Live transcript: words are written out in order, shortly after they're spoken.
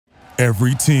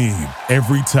Every team,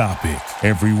 every topic,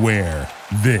 everywhere.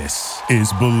 This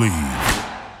is Believe.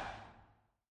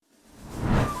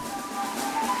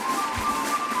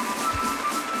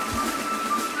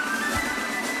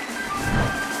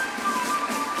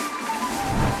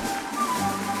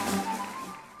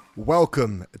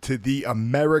 Welcome to the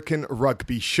American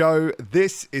Rugby Show.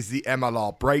 This is the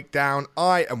MLR Breakdown.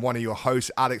 I am one of your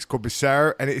hosts, Alex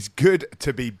Corbicero, and it is good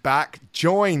to be back,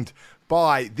 joined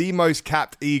by the most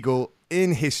capped Eagle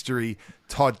in history,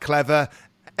 Todd Clever,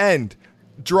 and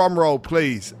drum roll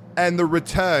please, and the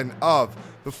return of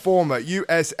the former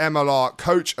US MLR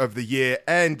Coach of the Year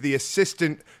and the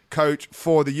assistant coach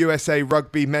for the USA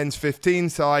Rugby Men's 15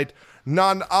 side,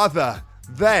 none other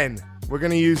than, we're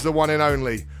going to use the one and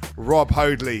only, Rob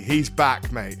Hoadley. He's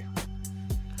back, mate.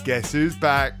 Guess who's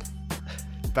back?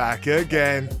 Back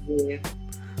again.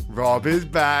 Rob is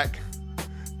back.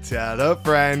 Tell a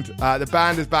friend. The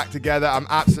band is back together. I'm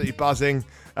absolutely buzzing.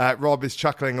 Rob is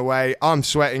chuckling away. I'm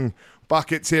sweating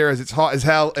buckets here as it's hot as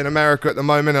hell in America at the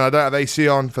moment, and I don't have AC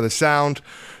on for the sound.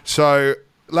 So,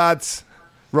 lads,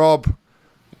 Rob,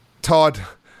 Todd.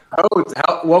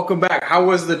 Welcome back. How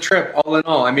was the trip, all in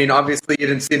all? I mean, obviously you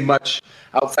didn't see much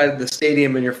outside of the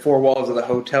stadium and your four walls of the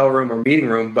hotel room or meeting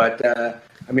room, but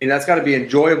I mean, that's got to be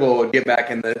enjoyable to get back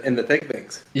in the thick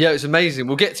things. Yeah, it was amazing.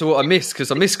 We'll get to what I missed,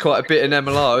 because I missed quite a bit in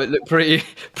MLR. It looked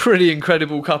pretty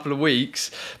incredible couple of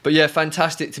weeks. But yeah,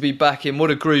 fantastic to be back in.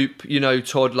 What a group, you know,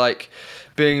 Todd, like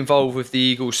being involved with the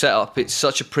Eagles setup. It's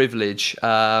such a privilege.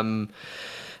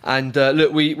 And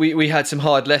look, we had some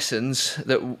hard lessons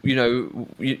that, you know,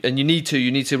 and you need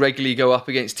to regularly go up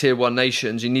against tier one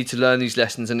nations. You need to learn these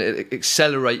lessons and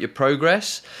accelerate your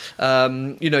progress.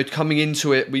 You know, coming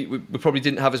into it, we probably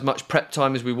didn't have as much prep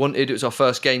time as we wanted. It was our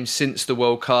first game since the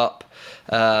World Cup.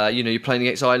 You know, you're playing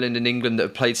against Ireland and England that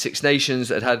have played Six Nations,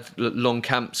 that had long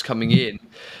camps coming in.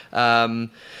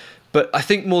 But I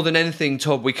think more than anything,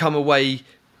 Todd, we come away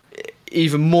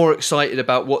even more excited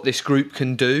about what this group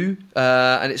can do,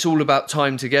 and it's all about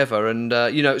time together. And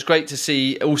you know, it's great to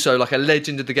see also like a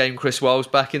legend of the game, Chris Wiles,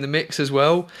 back in the mix as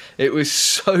well. It was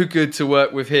so good to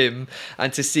work with him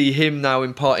and to see him now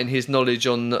imparting his knowledge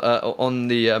on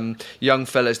the young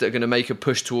fellas that are going to make a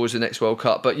push towards the next World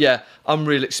Cup. But yeah,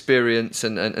 unreal experience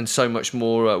and so much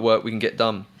more work we can get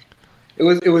done.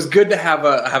 It was good to have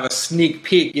a sneak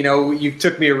peek. You know, you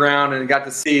took me around and got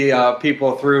to see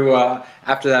people through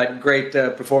after that great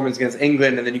performance against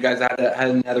England, and then you guys had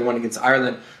another one against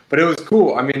Ireland. But it was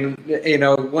cool. I mean, you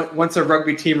know, once a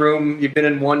rugby team room, you've been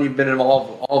in one, you've been in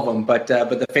all of them. But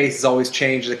the faces always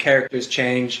change, the characters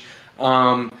change.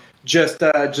 Just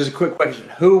a quick question: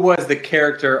 who was the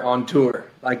character on tour?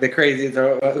 Like the craziest?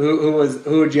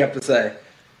 Who would you have to say?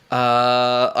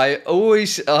 I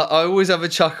always have a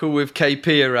chuckle with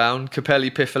KP around, Capelli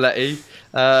Pifoletti.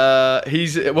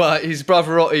 His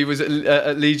brother Otti was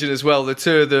at Legion as well. The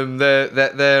two of them,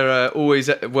 they're always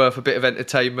worth a bit of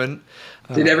entertainment.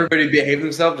 Did everybody behave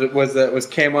themselves? Was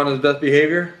Cam on his best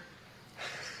behavior?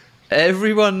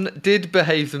 Everyone did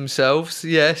behave themselves,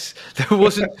 yes. There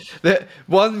wasn't...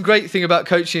 one great thing about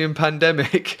coaching in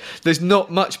pandemic, there's not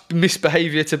much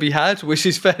misbehaviour to be had, which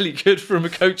is fairly good from a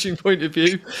coaching point of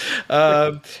view.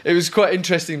 It was quite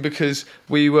interesting because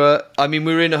we were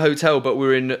in a hotel, but we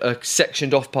were in a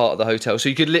sectioned off part of the hotel. So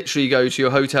you could literally go to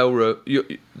your hotel room,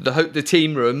 the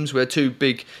team rooms, we had two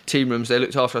big team rooms, they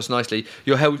looked after us nicely,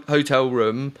 your hotel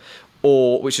room,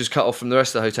 or which was cut off from the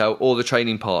rest of the hotel, or the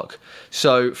training park.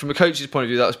 So from a coach's point of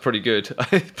view, that was pretty good.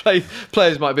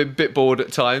 Players might have been a bit bored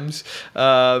at times,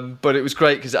 but it was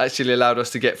great because it actually allowed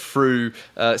us to get through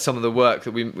some of the work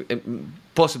that we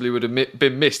possibly would have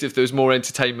been missed if there was more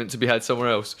entertainment to be had somewhere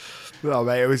else. Well,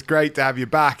 mate, it was great to have you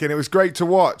back, and it was great to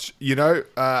watch, you know.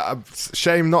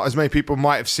 Shame not as many people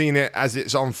might have seen it as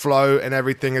it's on Flow and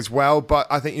everything as well, but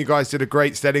I think you guys did a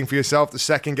great steading for yourself. The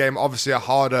second game, obviously a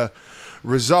harder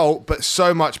result, but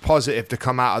so much positive to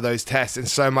come out of those tests and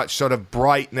so much sort of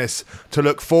brightness to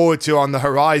look forward to on the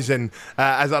horizon,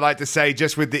 as I like to say,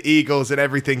 just with the Eagles and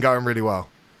everything going really well.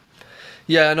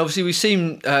 Yeah, and obviously we've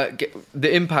seen the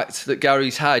impact that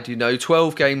Gary's had, you know,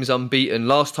 12 games unbeaten,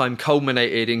 last time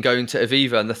culminated in going to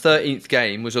Aviva, and the 13th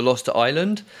game was a loss to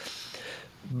Ireland.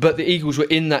 But the Eagles were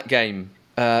in that game.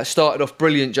 Started off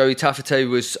brilliant. Joey Taffete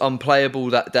was unplayable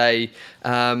that day.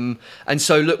 And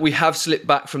so, look, we have slipped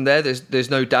back from there. There's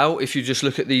no doubt if you just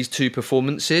look at these two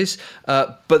performances.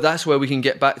 But that's where we can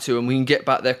get back to, and we can get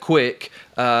back there quick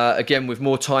again with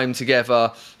more time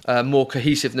together, more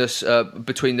cohesiveness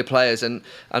between the players, and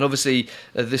obviously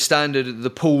the standard of the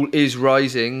pool is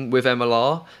rising with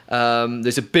MLR.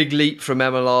 There's a big leap from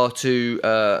MLR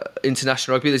to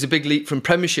international rugby. There's a big leap from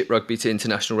Premiership rugby to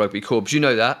international rugby. Corbs, you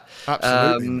know that.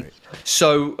 Absolutely.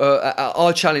 So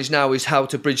our challenge now is how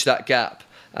to bridge that gap.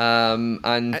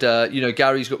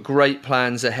 Gary's got great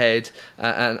plans ahead,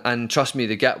 and trust me,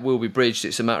 the gap will be bridged.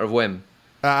 It's a matter of when.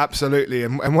 Absolutely,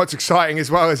 and what's exciting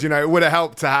as well is, it would have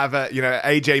helped to have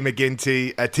AJ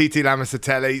McGinty, Titi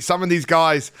Lamasatelli, some of these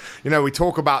guys. We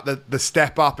talk about the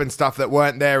step up and stuff that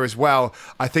weren't there as well.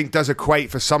 I think does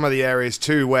equate for some of the areas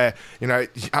too, where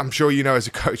I'm sure as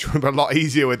a coach it would be a lot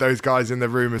easier with those guys in the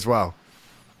room as well.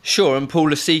 Sure, and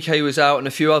Paul Lasike was out and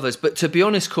a few others. But to be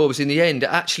honest, Corbs, in the end, it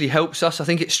actually helps us. I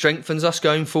think it strengthens us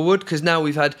going forward, because now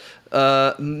we've had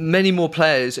many more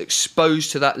players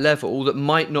exposed to that level that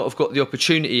might not have got the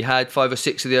opportunity had 5 or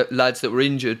 6 of the lads that were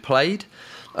injured played.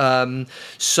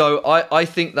 So I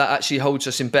think that actually holds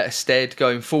us in better stead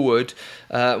going forward,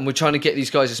 and we're trying to get these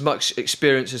guys as much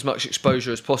experience, as much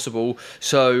exposure as possible,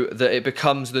 so that it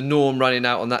becomes the norm running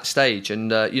out on that stage.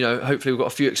 And hopefully we've got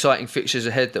a few exciting fixtures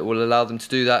ahead that will allow them to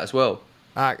do that as well.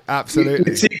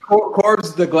 Absolutely. See,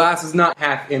 Corbs, the glass is not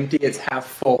half empty; it's half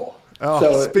full.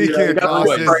 So, speaking of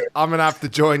glasses, I'm gonna have to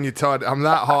join you, Todd. I'm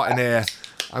that hot in here.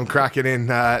 I'm cracking in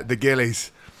the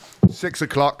gillies. 6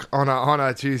 o'clock on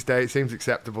a Tuesday. It seems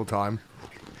acceptable time.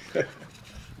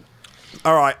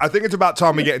 All right, I think it's about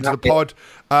time we get into the pod.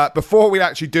 Before we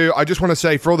actually do, I just want to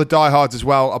say for all the diehards as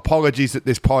well, apologies that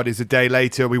this pod is a day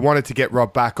later. We wanted to get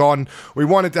Rob back on. We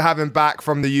wanted to have him back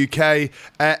from the UK.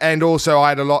 And also I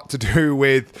had a lot to do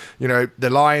with, the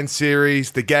Lions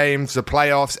series, the games, the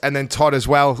playoffs, and then Todd as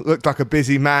well. Looked like a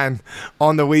busy man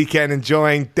on the weekend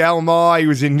enjoying Del Mar. He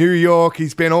was in New York.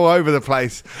 He's been all over the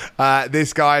place,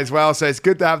 this guy as well. So it's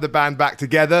good to have the band back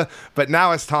together. But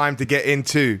now it's time to get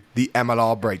into the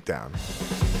MLR Breakdown.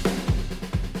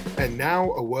 And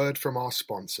now a word from our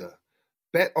sponsor.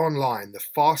 Bet Online, the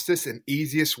fastest and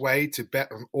easiest way to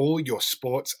bet on all your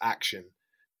sports action.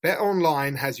 Bet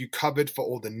Online has you covered for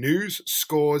all the news,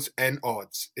 scores, and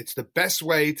odds. It's the best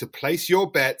way to place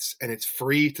your bets, and it's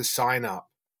free to sign up.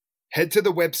 Head to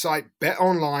the website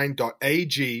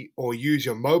betonline.ag or use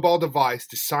your mobile device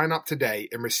to sign up today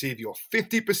and receive your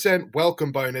 50%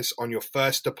 welcome bonus on your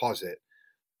first deposit.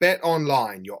 Bet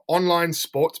Online, your online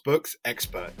sportsbooks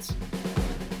experts.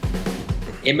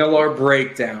 MLR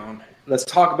Breakdown. Let's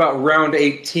talk about round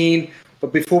 18.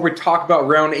 But before we talk about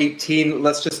round 18,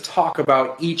 let's just talk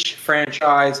about each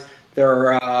franchise,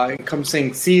 their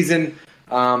encompassing season.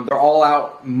 They're all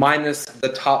out minus the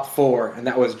top 4, and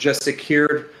that was just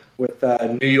secured with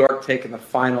New York taking the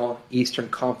final Eastern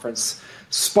Conference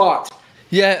spot.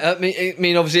 Yeah, I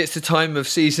mean, obviously it's the time of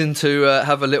season to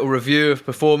have a little review of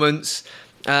performance.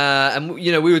 And,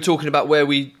 we were talking about where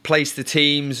we place the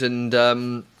teams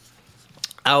and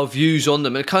our views on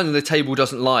them, and kind of the table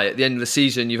doesn't lie. At the end of the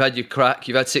season, you've had your crack,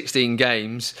 you've had 16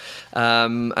 games,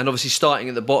 and obviously starting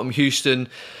at the bottom, Houston,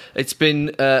 it's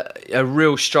been a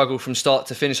real struggle from start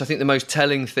to finish. I think the most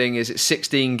telling thing is it's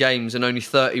 16 games and only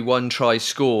 31 tries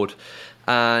scored,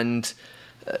 and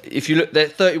if you look, there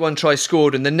 31 tries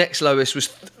scored, and the next lowest was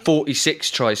 46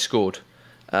 tries scored.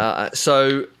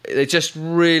 So they just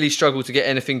really struggle to get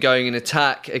anything going in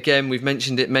attack. Again, we've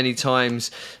mentioned it many times.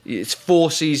 It's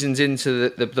 4 seasons into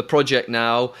the project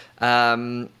now,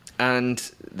 and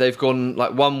they've gone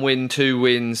like 1 win, 2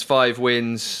 wins, 5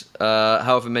 wins,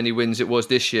 however many wins it was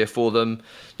this year for them.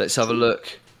 Let's have a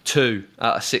look. 2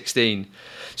 out of 16.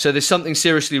 So there's something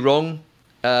seriously wrong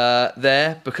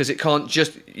there, because it can't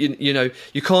just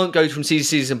you can't go from season to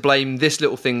season and blame this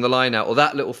little thing, the line out, or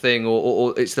that little thing,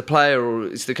 or it's the player, or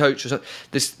it's the coach, or something.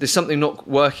 There's something not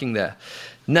working there.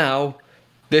 Now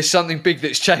there's something big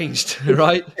that's changed,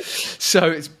 right?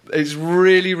 So it's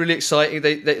really, really exciting.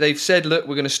 They've said, look,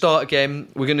 we're going to start again.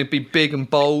 We're going to be big and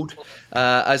bold,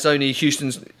 as only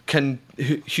Houstonians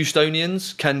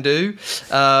can do.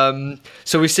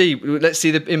 So let's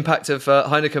see the impact of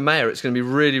Heineken Mayer. It's going to be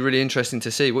really, really interesting to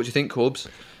see. What do you think, Corbs?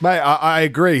 Mate, I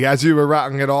agree. As you were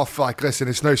rattling it off, listen,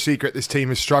 it's no secret this team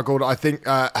has struggled. I think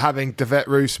having De Vet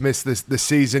Roos miss the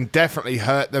season definitely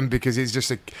hurt them, because he's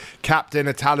just a captain,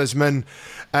 a talisman,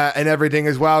 and everything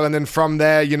as well. And then from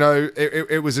there,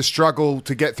 it was a struggle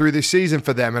to get through this season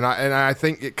for them. And I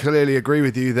think it clearly agree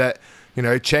with you that,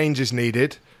 change is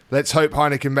needed. Let's hope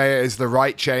Heineken Mayer is the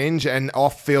right change and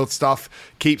off-field stuff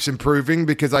keeps improving,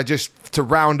 because to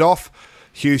round off,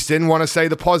 Houston want to say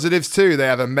the positives too. They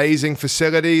have amazing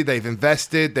facility. They've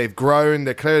invested. They've grown.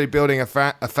 They're clearly building a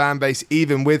fan base,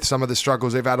 even with some of the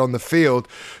struggles they've had on the field.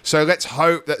 So let's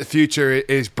hope that the future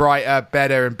is brighter,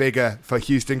 better, and bigger for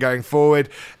Houston going forward.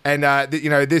 And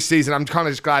this season, I'm kind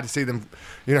of just glad to see them,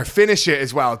 finish it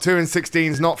as well.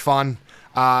 2-16 is not fun.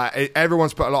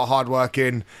 Everyone's put a lot of hard work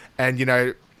in,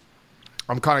 and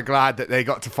I'm kind of glad that they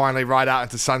got to finally ride out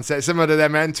into sunset. Similar to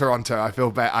them and Toronto, I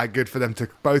feel good for them to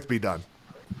both be done.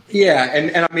 Yeah,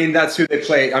 and I mean, that's who they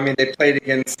played. I mean, they played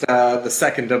against the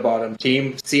second to bottom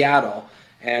team, Seattle,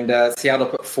 and Seattle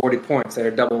put 40 points.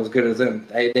 They're double as good as them.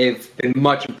 They've been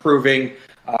much improving.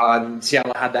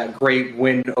 Seattle had that great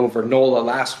win over NOLA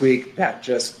last week. That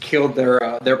just killed their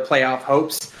playoff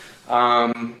hopes,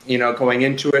 going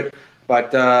into it.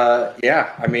 But,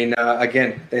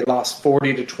 again, they lost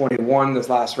 40-21 this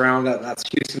last round. That's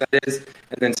Houston, that is.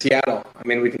 And then Seattle. I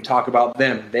mean, we can talk about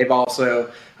them. They've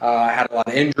also had a lot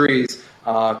of injuries,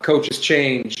 coaches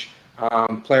change,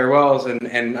 player wells.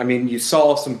 And I mean, you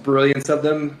saw some brilliance of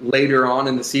them later on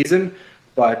in the season.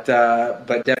 But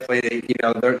definitely,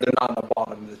 they're not on the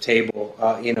bottom of the table,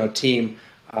 team.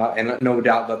 And no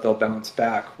doubt that they'll bounce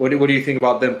back. What do you think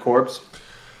about them, Corbs?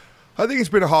 I think it's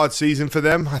been a hard season for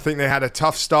them. I think they had a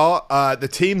tough start. The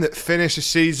team that finished the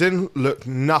season looked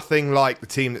nothing like the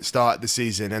team that started the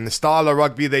season. And the style of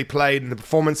rugby they played and the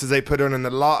performances they put on in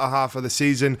the latter half of the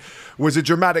season was a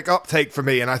dramatic uptake for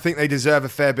me. And I think they deserve a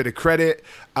fair bit of credit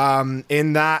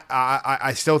in that.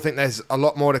 I still think there's a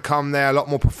lot more to come there, a lot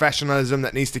more professionalism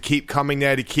that needs to keep coming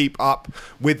there to keep up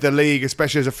with the league,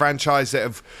 especially as a franchise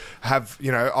that are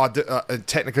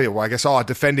technically, well, I guess, are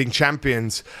defending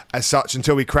champions as such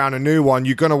until we crown a new one.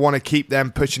 You're going to want to keep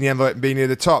them pushing the envelope and being near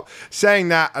the top. Saying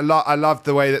that, I love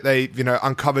the way that they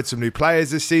uncovered some new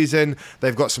players this season.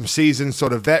 They've got some seasoned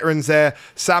sort of veterans there.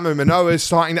 Samu Manoa is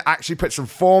starting to actually put some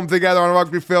form together on a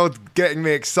rugby field, getting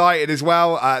me excited as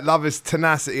well. Love his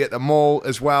tenacity at the maul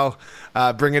as well,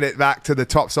 bringing it back to the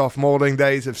tops off mauling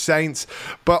days of Saints.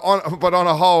 But on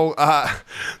a whole,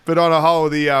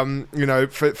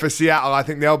 for Seattle, I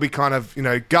think they'll be kind of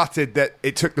gutted that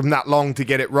it took them that long to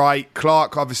get it right.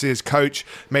 Clark, obviously, as coach,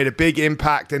 made a big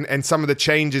impact, and some of the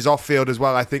changes off field as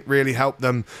well, I think, really helped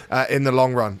them in the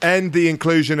long run. And the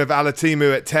inclusion of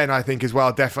Alatimu at 10, I think, as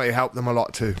well, definitely helped them a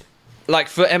lot too. Like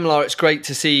for MLR, it's great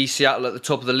to see Seattle at the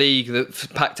top of the league, the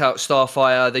packed out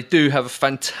Starfire. They do have a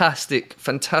fantastic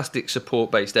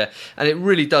support base there, and it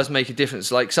really does make a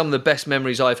difference. Like some of the best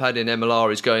memories I've had in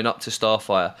MLR is going up to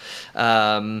Starfire.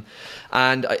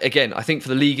 And again, I think for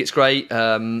the league it's great.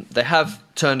 They have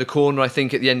turned a corner, I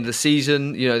think, at the end of the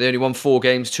season. They only won 4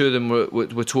 games. 2 of them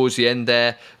were towards the end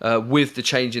there with the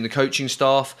change in the coaching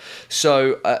staff.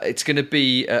 So it's going to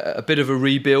be a bit of a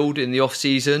rebuild in the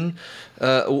off-season.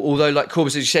 Although, like Corbus,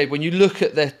 as you said, when you look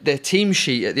at their team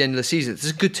sheet at the end of the season, it's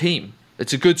a good team.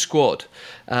 It's a good squad.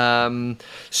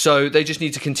 So they just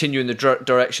need to continue in the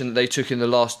direction that they took in the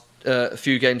last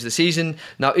few games of the season.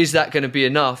 Now, is that going to be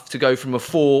enough to go from a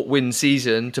 4-win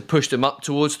season to push them up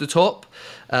towards the top?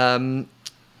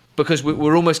 Because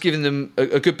we're almost giving them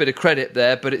a good bit of credit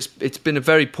there, but it's been a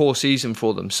very poor season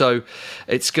for them. So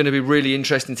it's going to be really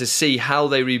interesting to see how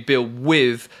they rebuild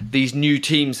with these new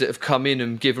teams that have come in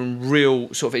and given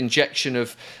real sort of injection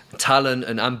of talent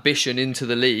and ambition into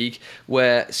the league,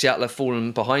 where Seattle have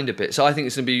fallen behind a bit. So I think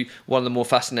it's going to be one of the more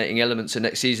fascinating elements of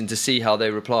next season to see how they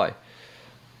reply.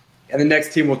 And the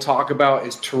next team we'll talk about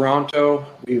is Toronto.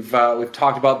 We've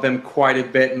talked about them quite a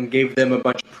bit and gave them a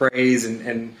bunch of praise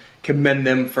and commend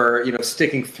them for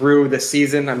sticking through the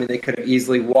season. I mean, they could have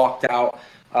easily walked out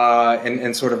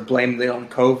and sort of blamed it on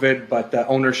COVID, but the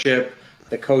ownership,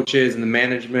 the coaches, and the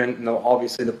management, and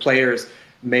obviously the players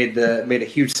made a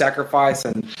huge sacrifice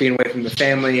and being away from the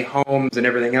family, homes, and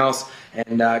everything else,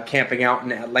 and camping out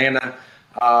in Atlanta.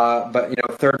 But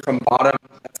third from bottom,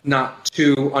 that's not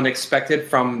too unexpected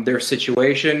from their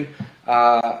situation.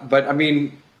 But I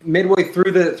mean, midway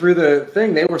through the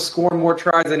thing, they were scoring more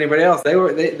tries than anybody else.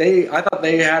 I thought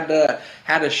they had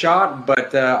a shot,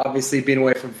 but obviously being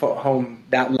away from home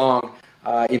that long,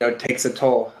 takes a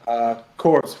toll.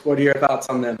 Corbs, what are your thoughts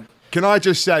on them? Can I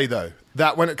just say though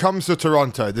that when it comes to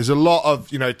Toronto, there's a lot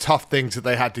of tough things that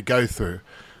they had to go through,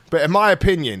 but in my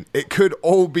opinion, it could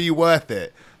all be worth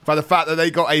it by the fact that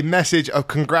they got a message of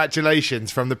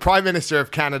congratulations from the Prime Minister of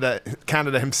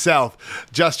Canada himself,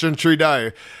 Justin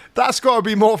Trudeau. That's got to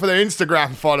be more for their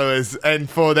Instagram followers and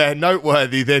for their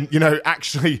noteworthy than,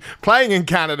 actually playing in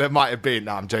Canada might have been.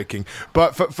 No, I'm joking.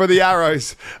 But for the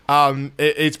Arrows,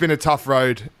 it's been a tough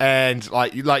road. And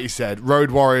like you said,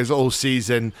 road warriors all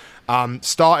season.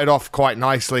 Started off quite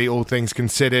nicely, all things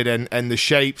considered, and the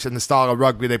shapes and the style of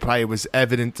rugby they play was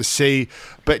evident to see,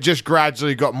 but just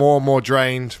gradually got more and more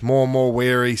drained, more and more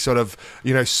weary, sort of,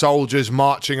 soldiers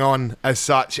marching on as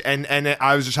such. And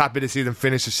I was just happy to see them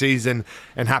finish the season,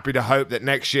 and happy to hope that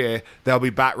next year they'll be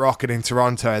back rocking in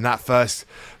Toronto, and that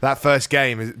first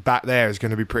game back there is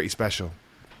going to be pretty special.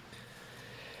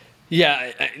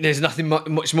 Yeah, there's nothing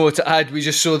much more to add. We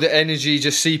just saw the energy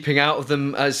just seeping out of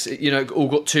them as, all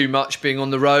got too much being on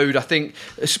the road. I think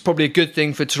it's probably a good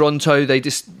thing for Toronto. They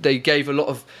gave a lot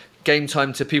of game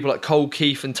time to people like Cole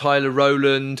Keefe and Tyler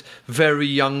Rowland, very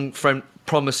young,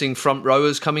 promising front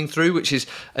rowers coming through, which is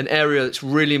an area that's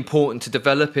really important to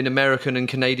develop in American and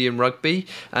Canadian rugby.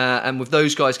 And with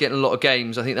those guys getting a lot of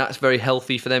games, I think that's very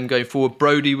healthy for them going forward.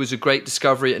 Brodie was a great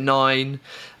discovery at 9.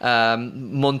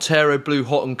 Montero blew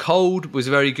hot and cold, was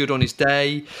very good on his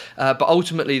day. But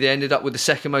ultimately, they ended up with the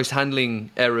second most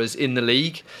handling errors in the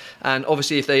league. And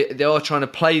obviously, if they are trying to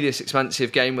play this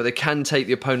expansive game where they can take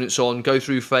the opponents on, go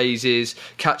through phases,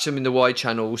 catch them in the wide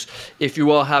channels, if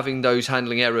you are having those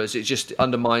handling errors, it just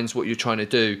undermines what you're trying to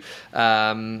do.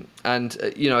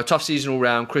 A tough season all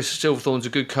round. Chris Silverthorne's a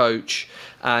good coach,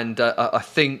 and I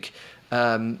think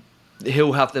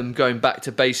he'll have them going back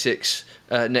to basics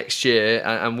next year,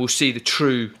 and we'll see the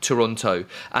true Toronto.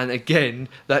 And again,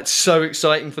 that's so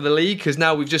exciting for the league, because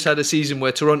now we've just had a season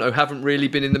where Toronto haven't really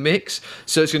been in the mix,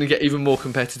 so it's going to get even more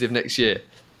competitive next year.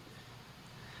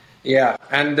 Yeah,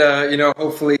 and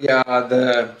hopefully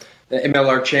the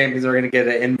MLR champions are going to get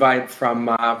an invite from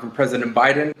President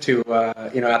Biden to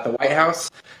at the White House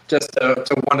just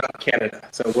to one up Canada.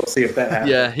 So we'll see if that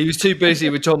happens. Yeah, he was too busy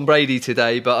with Tom Brady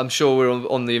today, but I'm sure we're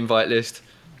on the invite list.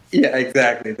 Yeah,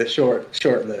 exactly. The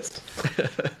short list.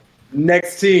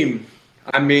 Next team.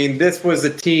 I mean, this was a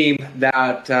team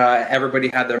that everybody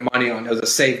had their money on. It was a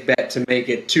safe bet to make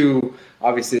it to,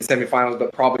 obviously, the semifinals,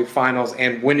 but probably finals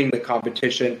and winning the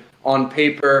competition. On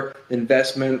paper,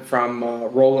 investment from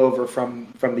rollover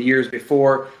from the years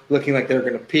before, looking like they were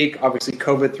going to peak. Obviously,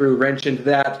 COVID threw a wrench into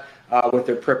that with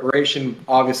their preparation.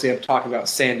 Obviously, I'm talking about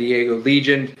San Diego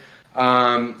Legion.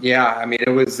 It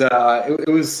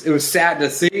was sad to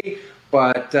see,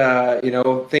 but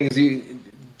things you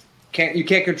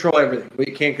can't control everything. What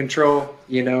you can't control,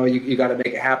 you got to make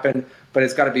it happen. But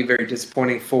it's got to be very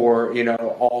disappointing for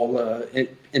all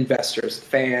investors,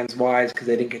 fans wise, because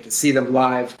they didn't get to see them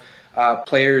live.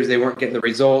 Players, they weren't getting the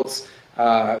results.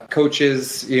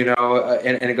 Coaches, and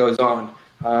it goes on.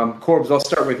 Corbs, I'll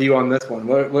start with you on this one.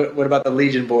 What about the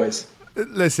Legion boys?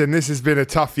 Listen, this has been a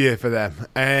tough year for them,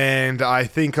 and I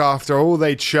think after all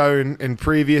they'd shown in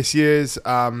previous years,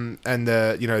 and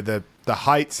the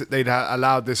heights that they'd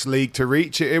allowed this league to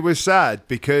reach, it was sad,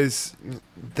 because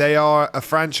they are a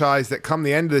franchise that come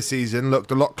the end of the season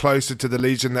looked a lot closer to the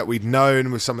Legion that we'd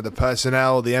known, with some of the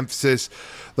personnel, the emphasis,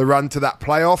 the run to that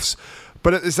playoffs.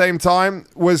 But at the same time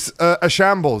was a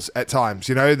shambles at times.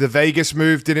 The Vegas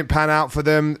move didn't pan out for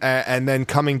them, and then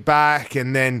coming back,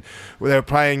 and then they were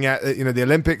playing at the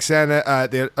Olympic Center,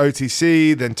 the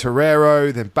OTC, then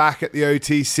Torero, then back at the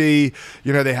OTC.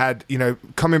 They had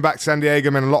coming back to San Diego,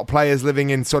 and a lot of players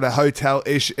living in sort of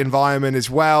hotel-ish environment as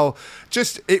well.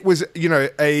 Just it was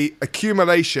a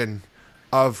accumulation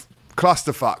of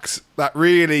clusterfucks that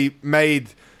really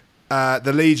made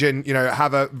the Legion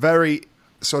have a very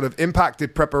sort of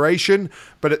impacted preparation,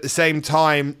 but at the same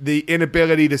time, the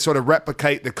inability to sort of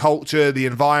replicate the culture, the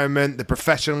environment, the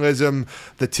professionalism,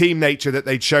 the team nature that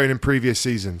they'd shown in previous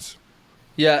seasons.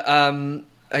 Yeah, and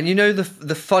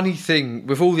the funny thing,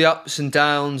 with all the ups and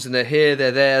downs, and they're here,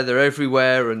 they're there, they're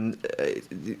everywhere, and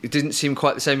it didn't seem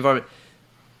quite the same environment.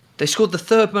 They scored the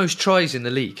third most tries in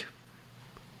the league.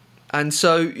 And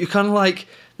so you're kind of like,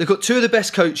 they've got two of the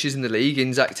best coaches in the league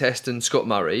in Zach Test and Scott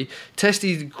Murray.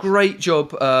 Testy did a great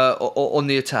job on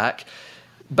the attack.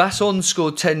 Basson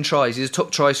scored 10 tries. He's a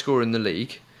top try scorer in the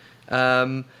league.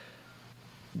 But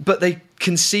they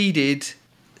conceded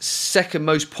second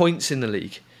most points in the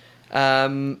league.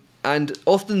 And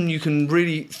often you can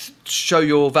really show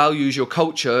your values, your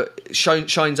culture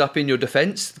shines up in your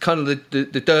defence, kind of the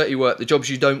dirty work, the jobs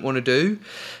you don't want to do.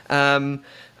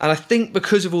 And I think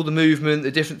because of all the movement, the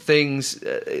different things,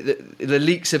 the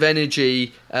leaks of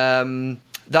energy,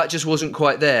 that just wasn't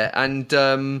quite there. And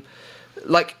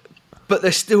but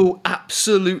they're still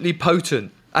absolutely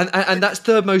potent. And that's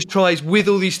third most tries with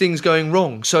all these things going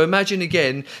wrong. So imagine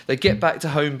again, they get back to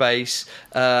home base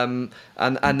and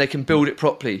they can build it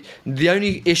properly. The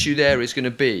only issue there is going to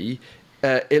be,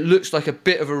 it looks like a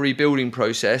bit of a rebuilding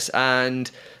process, and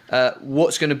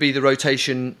what's going to be the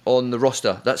rotation on the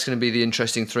roster? That's going to be the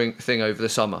interesting thing over the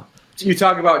summer. you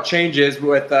talk about changes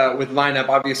with lineup.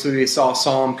 Obviously, we saw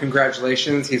Psalm.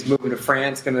 Congratulations, he's moving to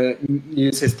France. Going to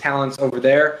use his talents over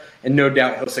there, and no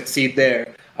doubt he'll succeed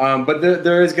there. But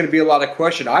there is going to be a lot of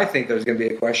question. I think there's going to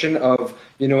be a question of,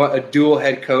 a dual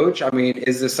head coach. I mean,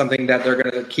 is this something that they're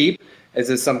going to keep? Is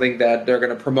this something that they're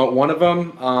going to promote one of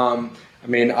them? I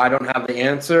mean, I don't have the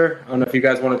answer. I don't know if you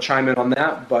guys want to chime in on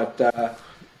that, but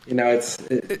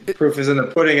proof is in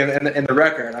the pudding and the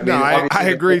record. I mean, I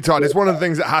agree, Todd. It's one of the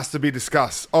things that has to be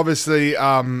discussed. Obviously,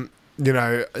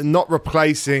 not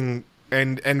replacing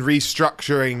and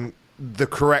restructuring the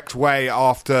correct way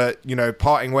after,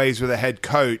 parting ways with a head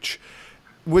coach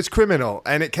was criminal,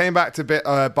 and it came back to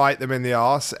bite them in the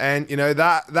arse. And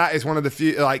that is one of the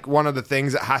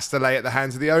things that has to lay at the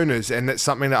hands of the owners, and it's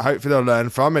something that hopefully they'll learn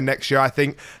from. And next year, I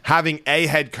think having a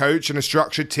head coach and a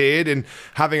structured tiered and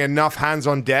having enough hands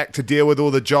on deck to deal with all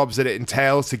the jobs that it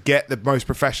entails to get the most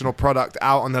professional product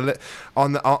out on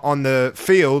the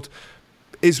field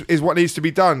is what needs to be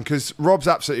done, because Rob's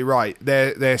absolutely right.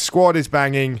 Their squad is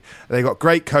banging. They've got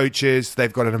great coaches.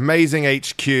 They've got an amazing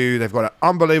HQ. They've got an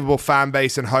unbelievable fan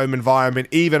base and home environment,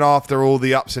 even after all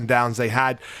the ups and downs they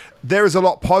had. There is a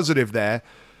lot positive there.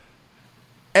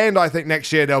 And I think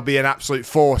next year they'll be an absolute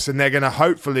force, and they're going to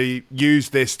hopefully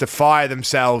use this to fire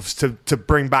themselves to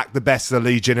bring back the best of the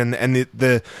Legion. And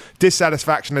the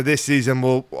dissatisfaction of this season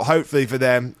will hopefully for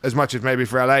them, as much as maybe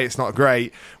for LA it's not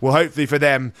great, will hopefully for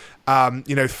them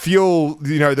fuel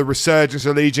the resurgence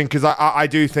of Legion, because I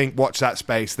do think, watch that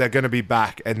space, they're going to be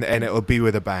back, and it will be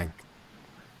with a bang.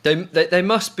 They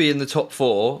must be in the top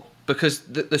 4, because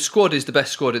the squad is the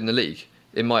best squad in the league,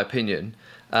 in my opinion.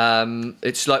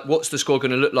 It's like, what's the score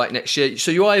going to look like next year?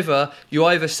 So you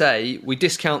either say we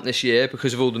discount this year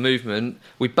because of all the movement,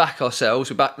 we back ourselves,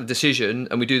 we back the decision,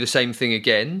 and we do the same thing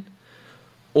again,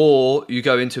 or you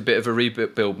go into a bit of a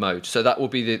rebuild mode. So that will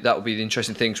be the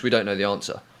interesting thing, because we don't know the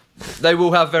answer. They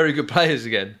will have very good players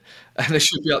again, and they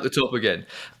should be at the top again,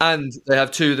 and they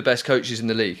have 2 of the best coaches in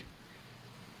the league.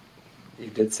 You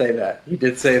did say that.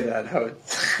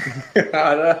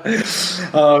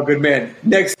 Oh, good man.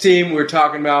 Next team, we're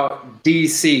talking about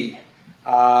DC.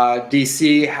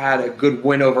 DC had a good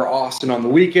win over Austin on the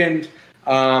weekend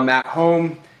at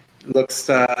home. Looks,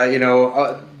 they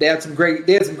had some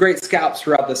great scalps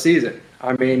throughout the season.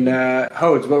 I mean,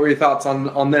 Hodes, what were your thoughts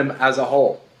on them as a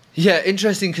whole? Yeah,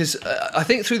 interesting, because I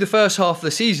think through the first half of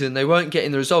the season they weren't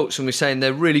getting the results, and we're saying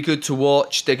they're really good to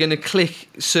watch, they're going to click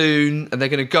soon, and they're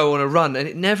going to go on a run, and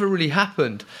it never really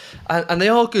happened. And they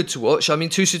are good to watch. I mean,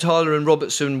 Tusitala and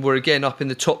Robertson were again up in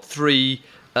the top 3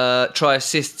 try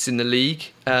assists in the league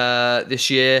this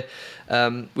year.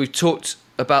 We've talked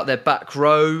about their back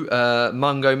row,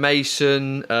 Mungo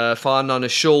Mason, Farnana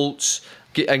Schultz,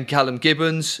 and Callum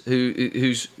Gibbons,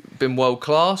 who's been world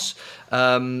class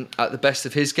at the best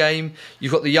of his game.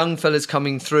 You've got the young fellas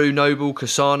coming through, Noble,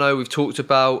 Cassano. We've talked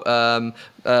about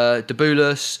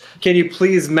Deboulas. Can you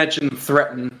please mention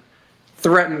Threaten?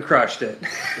 Threaten crushed it.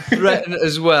 Threaten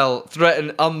as well.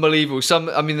 Threaten, unbelievable.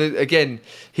 Again,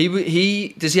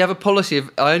 he does he have a policy of,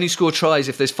 I only score tries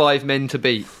if there's 5 men to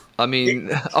beat? I mean,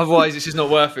 otherwise it's just not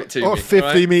worth it to me. Or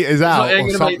 50 metres out or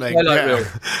something.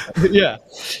 Yeah.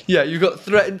 You've got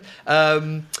Threaten.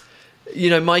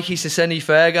 Mikey Sesseni,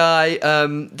 fair guy.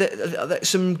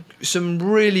 Some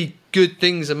really good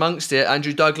things amongst it.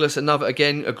 Andrew Douglas,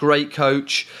 a great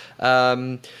coach.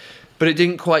 But it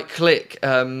didn't quite click.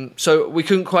 So we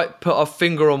couldn't quite put our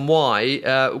finger on why.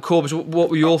 Corbs,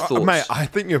 what were your thoughts? Mate, I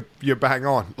think you're bang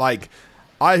on.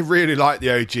 I really like the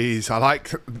OGs. I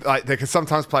like they can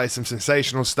sometimes play some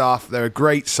sensational stuff. They're a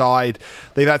great side.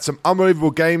 They've had some unbelievable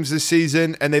games this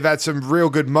season, and they've had some real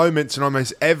good moments in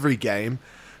almost every game.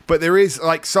 But there is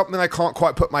something I can't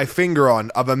quite put my finger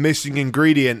on of a missing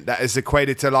ingredient that is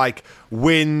equated to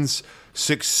wins,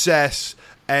 success,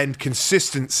 and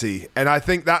consistency. And I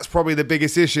think that's probably the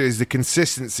biggest issue, is the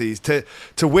consistencies. To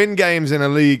win games in a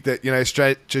league that,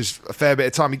 stretches a fair bit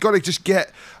of time, you've got to just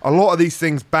get a lot of these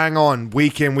things bang on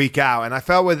week in, week out. And I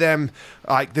felt with them,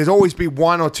 there's always be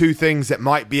 1 or 2 things that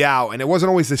might be out. And it wasn't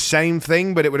always the same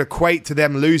thing, but it would equate to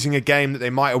them losing a game that they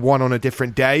might have won on a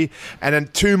different day. And then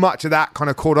too much of that kind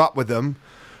of caught up with them.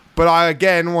 But I,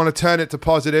 again, want to turn it to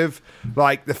positive.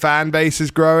 The fan base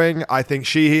is growing. I think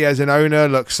Sheehy, as an owner,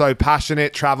 looks so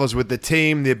passionate, travels with the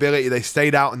team, the ability, they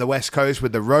stayed out on the West Coast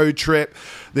with the road trip,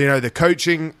 the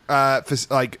coaching,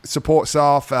 support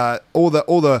staff, all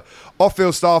the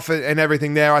off-field staff and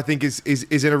everything there, I think is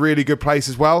in a really good place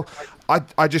as well.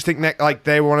 I just think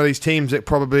they were one of these teams that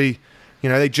probably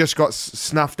they just got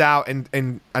snuffed out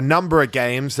in a number of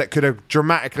games that could have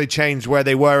dramatically changed where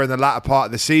they were in the latter part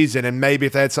of the season. And maybe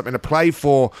if they had something to play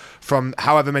for from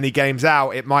however many games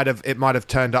out, it might have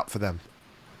turned up for them.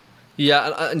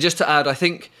 Yeah, and just to add, I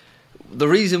think the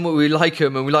reason why we like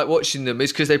them and we like watching them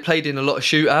is because they played in a lot of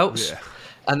shootouts. Yeah.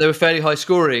 And they were fairly high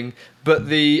scoring, but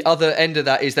the other end of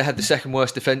that is they had the second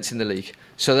worst defence in the league.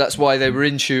 So that's why they were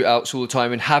in shootouts all the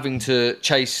time and having to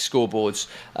chase scoreboards.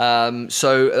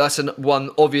 So that's one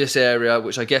obvious area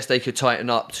which I guess they could tighten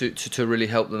up to really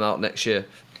help them out next year.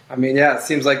 I mean, yeah, it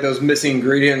seems like those missing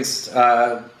ingredients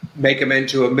make them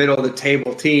into a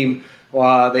middle-of-the-table team.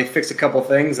 They fix a couple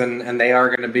things, and they are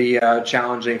going to be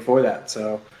challenging for that.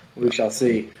 So we shall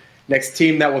see. Next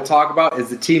team that we'll talk about is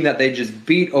the team that they just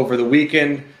beat over the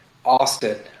weekend,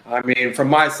 Austin. I mean, from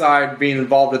my side, being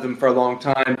involved with them for a long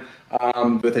time,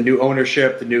 with the new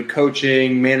ownership, the new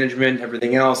coaching, management,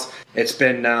 everything else, it's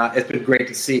been great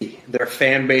to see. Their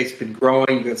fan base has been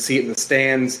growing. You can see it in the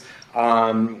stands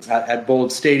at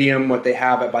Bold Stadium, what they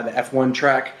have by the F1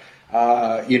 track.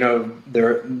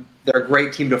 They're a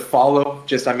great team to follow.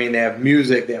 They have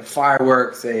music, they have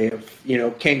fireworks, they have,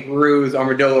 kangaroos,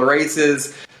 armadillo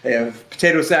races, they have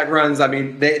potato sack runs. I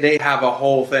mean, they have a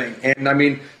whole thing.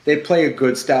 And, they play a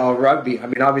good style of rugby. I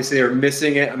mean, obviously they're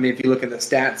missing it. I mean, if you look at the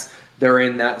stats, they're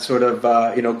in that sort of,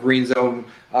 green zone,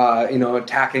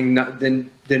 attacking,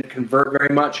 didn't convert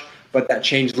very much. But that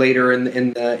changed later in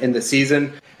the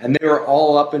season. And they were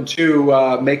all up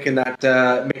into making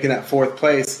that fourth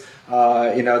place.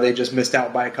 They just missed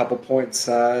out by a couple points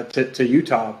to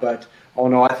Utah. But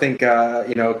I think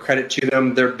credit to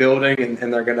them. They're building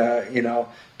and they're gonna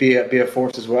be a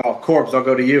force as well. Corbs, I'll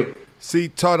go to you. See,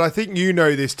 Todd, I think you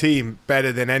know this team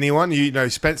better than anyone. You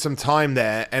spent some time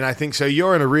there, and I think so.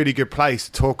 You're in a really good place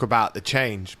to talk about the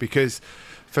change because.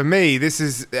 For me, this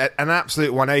is an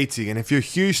absolute 180. And if you're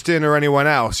Houston or anyone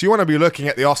else, you want to be looking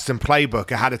at the Austin playbook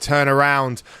of how to turn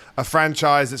around a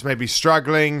franchise that's maybe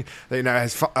struggling, that,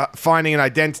 has finding an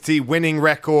identity, winning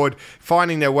record,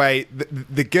 finding their way.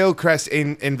 The Gilchrist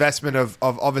investment of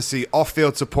obviously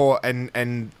off-field support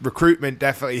and recruitment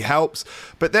definitely helps.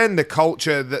 But then the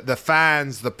culture, the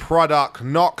fans, the product,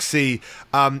 Noxie,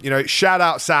 shout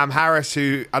out Sam Harris,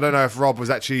 who I don't know if Rob was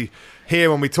actually here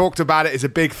when we talked about it, is a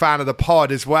big fan of the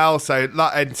pod as well. So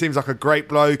it seems like a great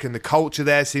bloke, and the culture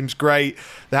there seems great.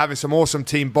 They're having some awesome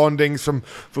team bondings from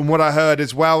what I heard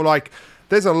as well. Like,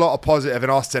 there's a lot of positive in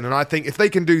Austin, and I think if they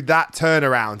can do that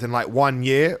turnaround in like 1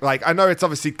 year, like I know it's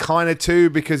obviously kind of two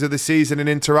because of the season and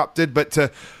interrupted, but to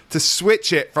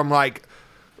switch it from like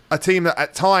a team that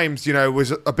at times,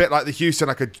 was a bit like the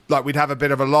Houston, like we'd have a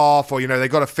bit of a laugh, or they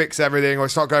got to fix everything, or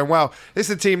it's not going well. This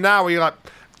is a team now where you're like,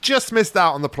 just missed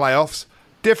out on the playoffs.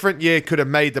 Different year, could have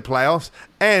made the playoffs,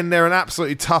 and they're an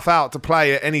absolutely tough out to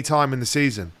play at any time in the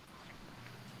season.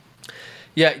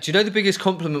 Yeah, do you know the biggest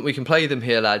compliment we can play them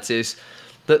here, lads, is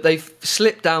that they've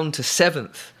slipped down to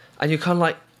 7th, and you're kind of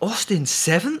like, Austin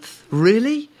 7th?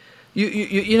 Really?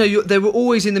 They were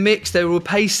always in the mix. They were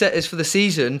pace setters for the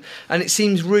season, and it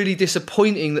seems really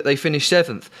disappointing that they finished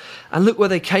 7th. And look where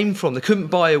they came from. They couldn't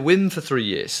buy a win for 3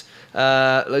 years.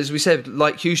 As we said,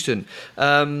 like Houston.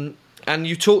 And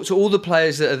you talk to all the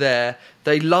players that are there,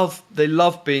 they love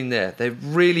being there. They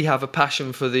really have a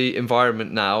passion for the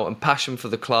environment now and passion for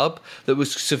the club that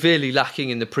was severely lacking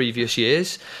in the previous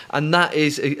years. And that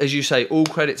is, as you say, all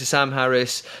credit to Sam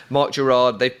Harris, Mark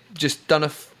Gerrard. They've just done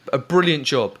a brilliant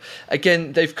job.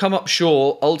 Again, they've come up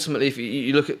short. Ultimately, if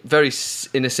you look at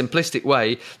in a simplistic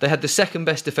way, they had the second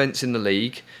best defence in the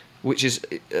league, which is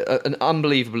an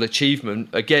unbelievable achievement.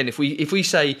 Again, if we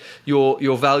say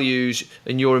your values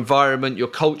and your environment, your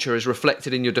culture is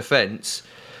reflected in your defence,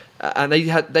 and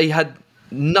they had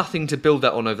nothing to build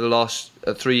that on over the last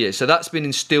 3 years. So that's been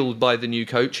instilled by the new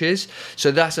coaches.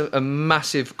 So that's a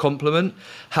massive compliment.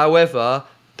 However,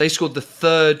 they scored the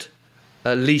third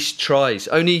least tries.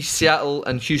 Only Seattle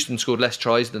and Houston scored less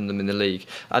tries than them in the league,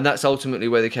 and that's ultimately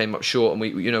where they came up short. And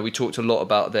we talked a lot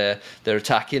about their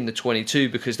attack in the 22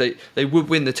 because they would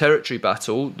win the territory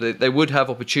battle. They would have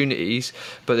opportunities,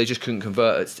 but they just couldn't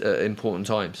convert at important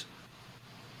times.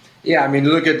 Yeah,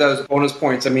 look at those bonus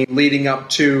points. Leading up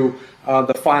to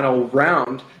the final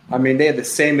round, they had the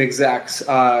same exact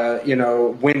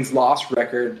wins-loss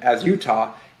record as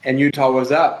Utah. And Utah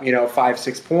was up,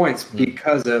 5-6 points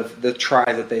because of the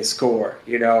tries that they score.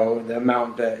 The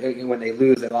amount that when they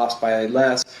lose, they lost by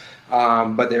less,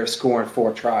 but they're scoring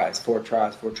 4 tries. So, they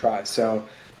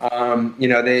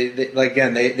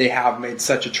have made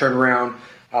such a turnaround.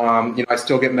 I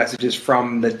still get messages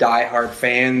from the diehard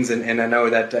fans, and I know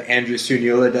that Andrew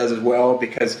Sunula does as well,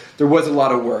 because there was a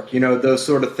lot of work. Those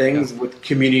sort of things with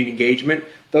community engagement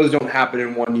those don't happen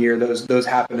in 1 year. Those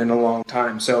happen in a long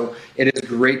time. So it is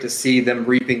great to see them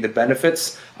reaping the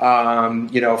benefits,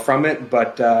 from it.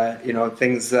 But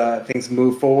things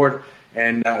move forward,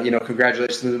 and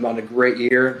congratulations to them on a great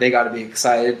year. They got to be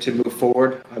excited to move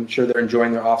forward. I'm sure they're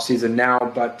enjoying their off season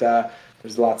now, but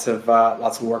there's lots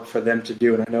of work for them to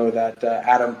do. And I know that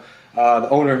Adam, the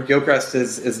owner, Gilchrist,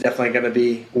 is definitely going to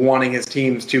be wanting his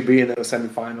teams to be in those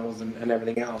semifinals and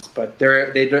everything else. But they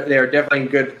are definitely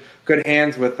in good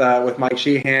hands with Mike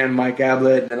Sheehan, Mike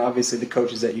Ablett, and obviously the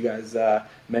coaches that you guys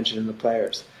mentioned and the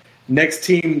players. Next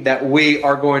team that we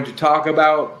are going to talk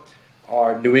about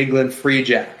are New England Free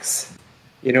Jacks.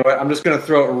 You know what? I'm just going to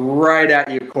throw it right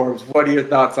at you, Corbs. What are your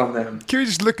thoughts on them? Can you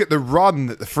just look at the run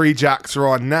that the Free Jacks are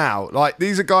on now? Like,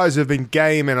 these are guys who have been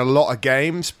game in a lot of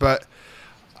games, but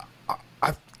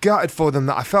I've gutted for them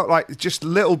that I felt like just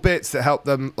little bits that helped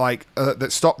them,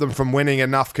 that stopped them from winning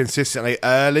enough consistently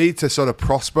early to sort of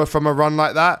prosper from a run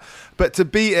like that. But to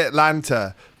beat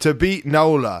Atlanta, to beat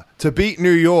NOLA, to beat New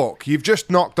York, you've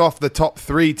just knocked off the top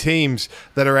 3 teams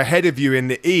that are ahead of you in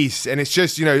the East, and it's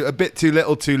just, a bit too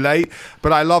little too late.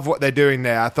 But I love what they're doing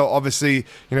there. I thought, obviously,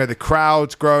 the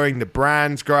crowd's growing, the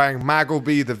brand's growing,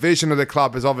 Magleby, the vision of the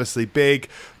club is obviously big,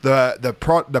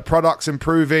 the product's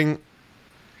improving.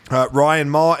 Ryan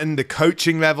Martin, the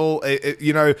coaching level,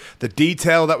 the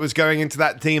detail that was going into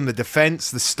that team, the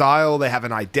defense, the style, they have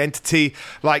an identity.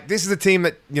 Like, this is a team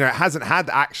that, hasn't had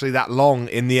actually that long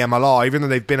in the MLR, even though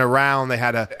they've been around. They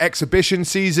had an exhibition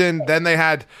season, then they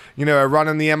had, a run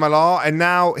in the MLR, and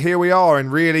now here we are,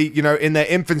 and really, in their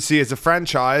infancy as a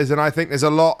franchise, and I think there's a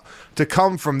lot to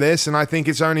come from this, and I think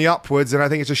it's only upwards, and I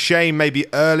think it's a shame maybe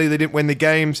early they didn't win the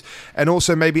games, and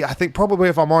also maybe, I think probably,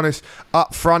 if I'm honest,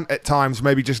 up front at times,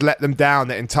 maybe just let them down,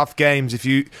 that in tough games, if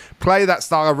you play that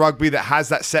style of rugby that has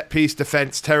that set-piece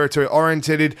defence,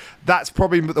 territory-oriented, that's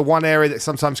probably the one area that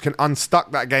sometimes can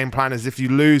unstuck that game plan, is if you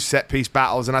lose set-piece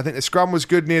battles, and I think the scrum was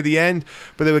good near the end,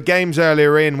 but there were games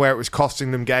earlier in where it was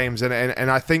costing them games, and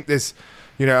I think there's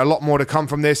a lot more to come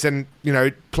from this, and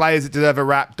players that deserve a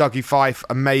rap. Dougie Fife,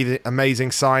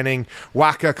 amazing signing.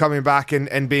 Waka coming back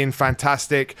and being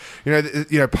fantastic.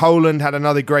 Poland had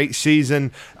another great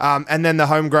season, and then the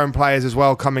homegrown players as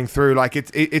well coming through. Like,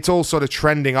 it's all sort of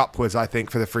trending upwards, I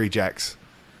think, for the Free Jacks.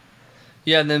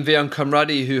 Yeah, and then Vian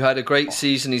Kamradi, who had a great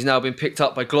season. He's now been picked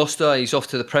up by Gloucester. He's off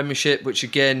to the Premiership, which,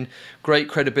 again, great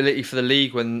credibility for the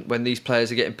league when these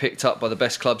players are getting picked up by the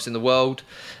best clubs in the world.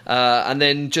 And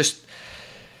then just...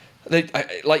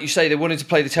 like you say, they wanted to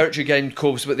play the territory game,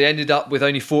 Corbs, but they ended up with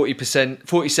only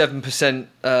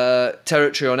 47%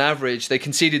 territory on average. They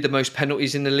conceded the most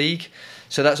penalties in the league,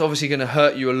 so that's obviously going to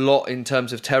hurt you a lot in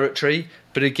terms of territory.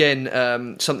 But again,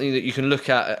 something that you can look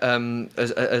at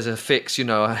as a fix,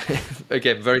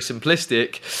 again, very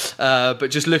simplistic,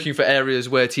 but just looking for areas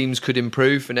where teams could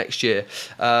improve for next year.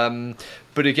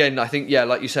 But again, I think,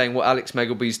 like you're saying, what Alex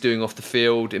Megaleby's doing off the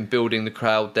field in building the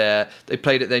crowd there. They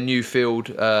played at their new field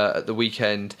at the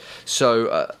weekend.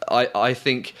 So I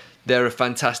think they're a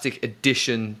fantastic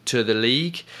addition to the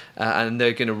league, and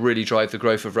they're going to really drive the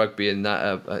growth of rugby in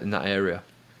that area.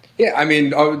 Yeah, I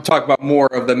mean, I would talk about more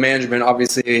of the management.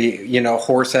 Obviously,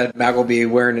 Horsehead Magleby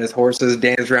wearing his horses,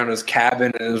 dancing around his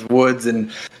cabin and his woods,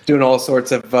 and doing all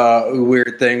sorts of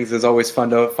weird things is always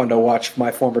fun to watch.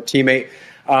 My former teammate.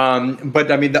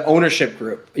 But I mean, the ownership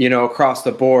group, across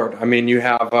the board. I mean, you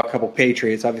have a couple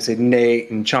Patriots, obviously Nate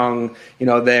and Chung.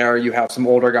 There you have some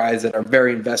older guys that are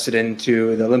very invested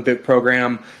into the Olympic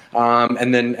program,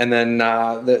 and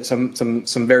then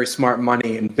some very smart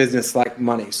money and business-like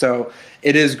money. So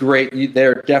it is great.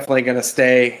 They're definitely going to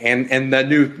stay, and the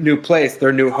new place,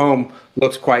 their new home,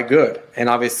 looks quite good. And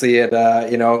obviously, it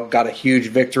got a huge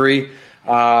victory,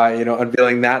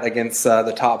 unveiling that against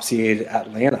the top seed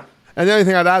Atlanta. And the only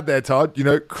thing I'd add there, Todd,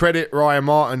 credit Ryan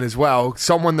Martin as well.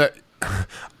 Someone that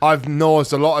I've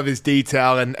nosed a lot of his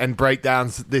detail and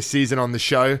breakdowns this season on the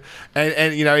show.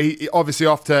 And he obviously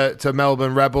off to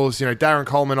Melbourne Rebels. Darren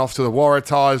Coleman off to the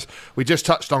Waratahs. We just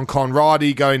touched on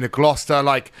Conradi going to Gloucester.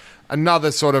 Like,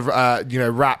 another sort of,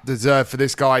 rap deserved for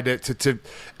this guy to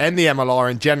end the MLR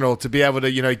in general, to be able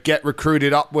to, get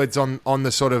recruited upwards on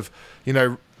the sort of,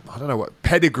 I don't know what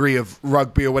pedigree of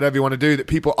rugby or whatever you want to do, that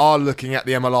people are looking at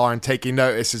the MLR and taking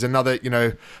notice as another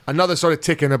sort of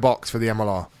tick in the box for the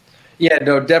MLR. Yeah,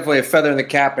 no, definitely a feather in the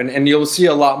cap, and you'll see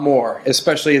a lot more,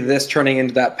 especially this turning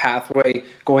into that pathway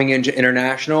going into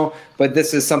international. But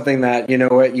this is something that, you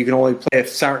can only play a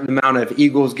certain amount of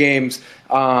Eagles games,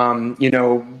 now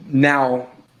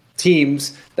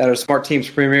teams that are smart teams,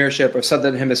 Premiership or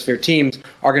Southern Hemisphere teams,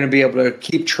 are going to be able to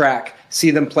keep track, see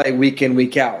them play week in,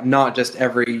 week out, not just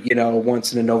every,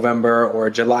 once in a November or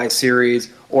a July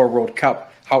series or World Cup.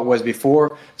 how it was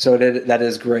before. So that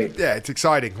is great. Yeah, it's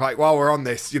exciting. Like, while we're on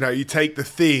this, you take the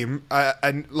theme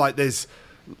and like there's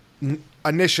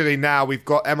initially now we've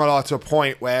got MLR to a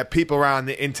point where people around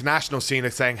the international scene are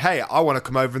saying, hey, I want to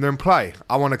come over there and play.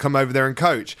 I want to come over there and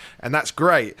coach. And that's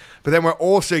great. But then we're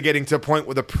also getting to a point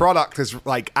where the product is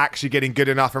like actually getting good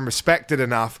enough and respected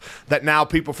enough that now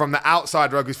people from the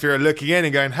outside rugby sphere are looking in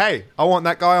and going, hey, I want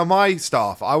that guy on my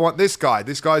staff. I want this guy.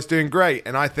 This guy's doing great.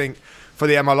 And I think for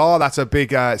the MLR, that's a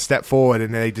big step forward,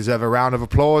 and they deserve a round of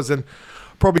applause. And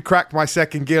probably cracked my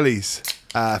second gillies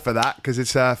for that, because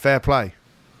it's fair play.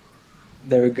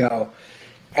 There we go.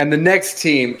 And the next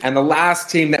team, and the last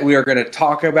team that we are going to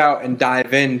talk about and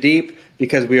dive in deep,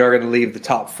 because we are going to leave the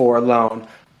top four alone,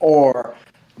 or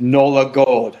NOLA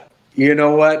Gold. You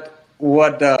know what?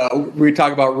 We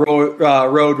talk about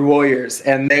road warriors,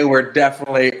 and they were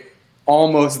definitely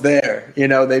almost there.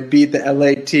 They beat the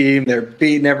LA team. They're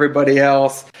beating everybody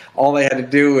else. All they had to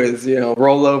do is,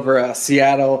 roll over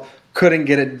Seattle. Couldn't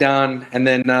get it done. And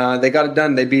then they got it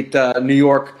done. They beat New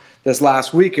York this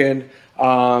last weekend.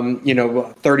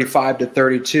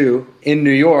 35-32 in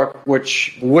New York,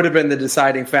 which would have been the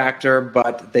deciding factor,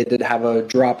 but they did have a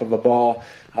drop of a ball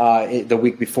the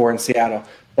week before in Seattle.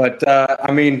 But,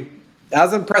 that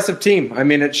was an impressive team.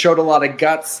 It showed a lot of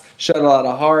guts, showed a lot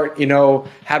of heart,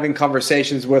 having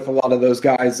conversations with a lot of those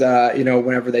guys,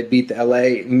 whenever they beat the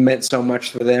LA meant so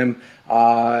much for them.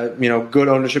 Good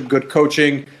ownership, good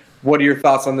coaching. What are your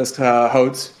thoughts on this,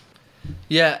 Hodes?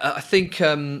 Yeah, I think...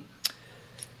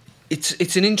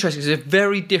 It's an interesting, it's a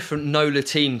very different NOLA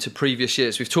team to previous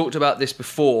years. We've talked about this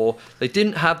before. They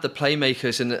didn't have the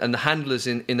playmakers and the handlers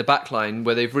in the back line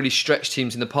where they've really stretched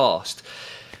teams in the past.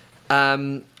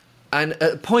 And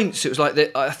at points, it was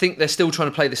like I think they're still trying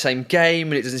to play the same game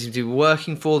and it doesn't seem to be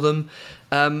working for them.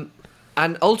 And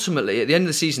ultimately, at the end of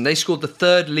the season, they scored the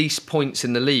third least points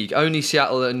in the league. Only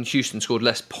Seattle and Houston scored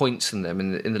less points than them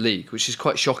in the league, which is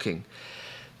quite shocking.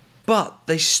 But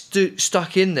they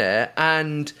stuck in there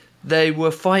and they were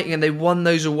fighting and they won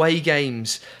those away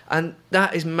games. And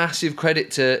that is massive credit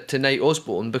to Nate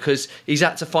Osborne, because he's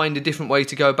had to find a different way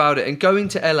to go about it. And going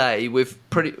to LA with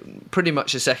pretty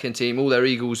much a second team, all their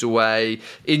Eagles away,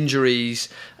 injuries,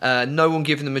 no one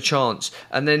giving them a chance.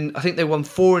 And then I think they won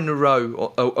 4 in a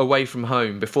row away from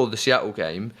home before the Seattle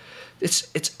game.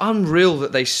 It's unreal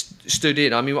that they stood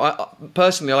in.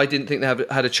 Personally, I didn't think they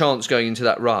had a chance going into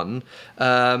that run,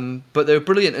 but they were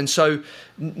brilliant. And so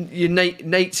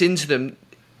Nate's into them.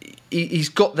 He's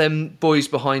got them boys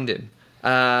behind him,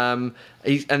 and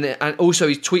also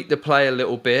he's tweaked the play a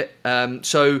little bit.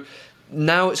 So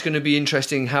now it's going to be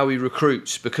interesting how he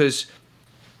recruits, because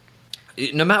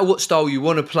no matter what style you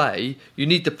want to play, you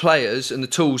need the players and the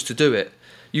tools to do it.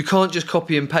 You can't just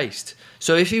copy and paste.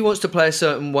 So if he wants to play a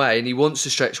certain way and he wants to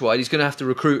stretch wide, he's going to have to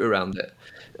recruit around it.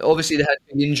 Obviously, there had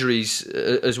been injuries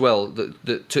as well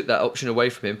that took that option away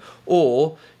from him.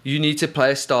 Or you need to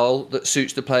play a style that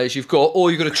suits the players you've got, or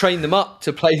you've got to train them up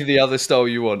to play the other style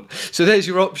you want. So there's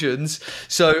your options.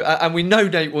 So and we know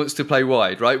Nate wants to play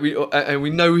wide, right?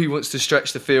 We know he wants to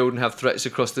stretch the field and have threats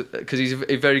across because he's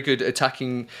a very good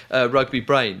attacking rugby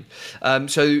brain. So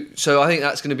I think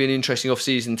that's going to be an interesting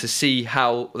off-season to see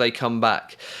how they come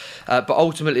back. But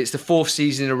ultimately, it's the 4th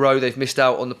season in a row they've missed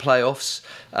out on the playoffs.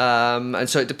 And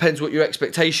so it depends what your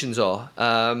expectations are.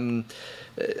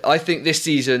 I think this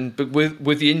season, but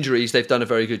with the injuries, they've done a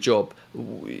very good job.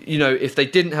 If they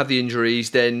didn't have the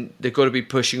injuries, then they've got to be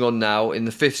pushing on now. In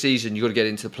the 5th season, you've got to get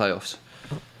into the playoffs.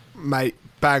 Mate,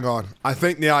 bang on. I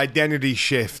think the identity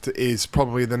shift is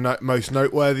probably the most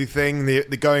noteworthy thing.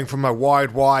 The going from a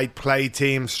wide play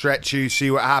team, stretch you,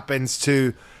 see what happens,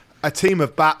 to a team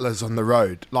of battlers on the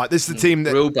road. Like, this is the team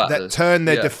that turned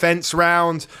their defence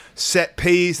round, set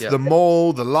piece, the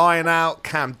maul, the line out,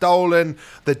 Cam Dolan,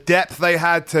 the depth they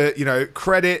had to,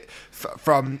 credit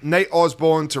from Nate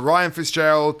Osborne to Ryan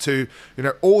Fitzgerald to,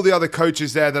 all the other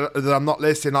coaches there that I'm not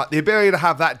listing. Like, the ability to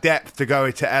have that depth to go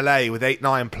to LA with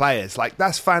 8-9 players, like,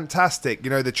 that's fantastic.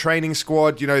 The training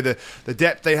squad, the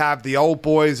depth they have, the old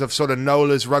boys of sort of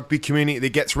NOLA's rugby community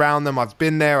that gets around them. I've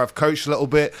been there, I've coached a little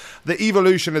bit. The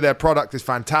evolution of their product is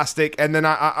fantastic. And then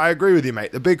I agree with you,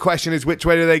 mate. The big question is, which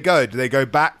way do they go? Do they go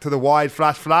back to the wide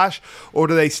flash, or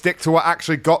do they stick to what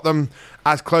actually got them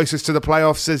as closest to the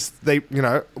playoffs as they,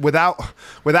 without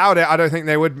it, I don't think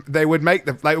they would make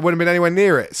them. Like, it wouldn't have been anywhere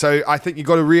near it. So I think you've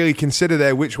got to really consider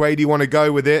there, which way do you want to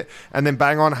go with it, and then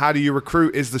bang on, how do you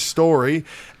recruit is the story.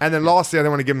 And then lastly, I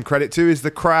don't want to give them credit to is the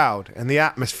crowd and the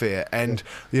atmosphere. And,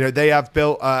 they have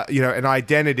built, an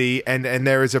identity, and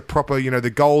there is a proper, the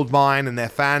gold mine and their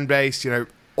fan base,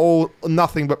 all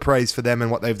nothing but praise for them and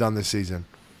what they've done this season.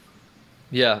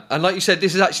 Yeah, and like you said,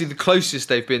 this is actually the closest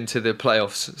they've been to the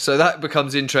playoffs. So that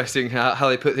becomes interesting how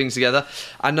they put things together.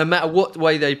 And no matter what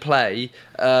way they play,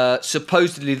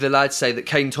 supposedly the lads say that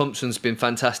Kane Thompson's been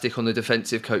fantastic on the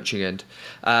defensive coaching end.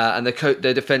 And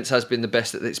their defence has been the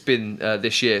best that it's been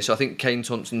this year. So I think Kane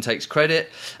Thompson takes credit.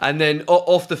 And then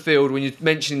off the field, when you're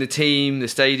mentioning the team, the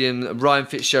stadium, Ryan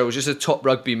Fitzgerald was just a top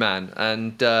rugby man.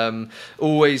 And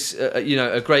always,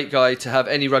 a great guy to have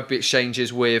any rugby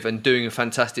exchanges with, and doing a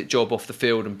fantastic job off the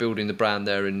field and building the brand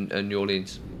there in New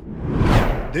Orleans.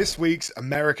 This week's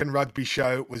American Rugby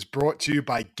Show was brought to you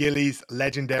by Gillies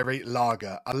Legendary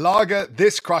Lager. A lager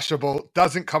this crushable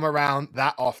doesn't come around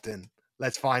that often.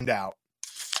 Let's find out.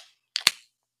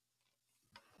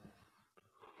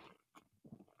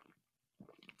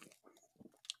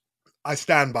 I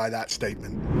stand by that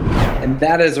statement. And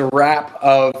that is a wrap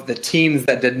of the teams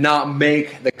that did not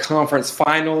make the conference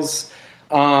finals.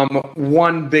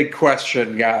 One big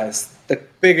question, guys. The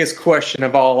biggest question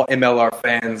of all MLR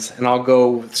fans, and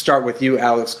I'll start with you,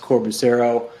 Alex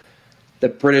Corbicero, the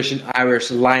British and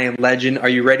Irish Lion legend. Are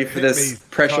you ready for this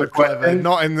pressure question?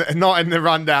 Not in the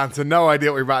rundown, so no idea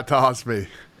what you're about to ask me.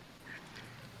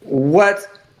 What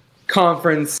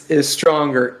conference is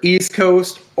stronger, East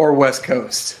Coast or West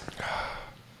Coast?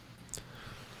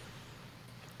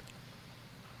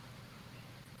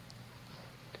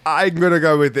 I'm going to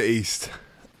go with the East.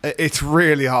 It's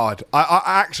really hard. I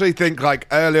actually think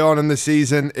early on in the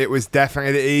season, it was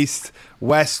definitely the East.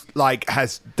 West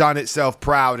has done itself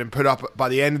proud and put up, by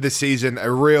the end of the season, a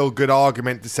real good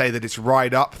argument to say that it's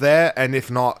right up there, and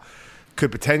if not,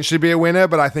 could potentially be a winner.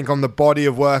 But I think on the body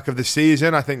of work of the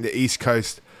season, I think the East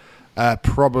Coast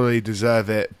probably deserve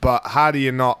it. But how do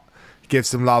you not give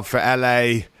some love for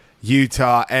LA,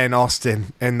 Utah, and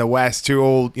Austin in the West, who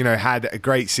all had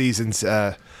great seasons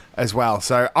as well?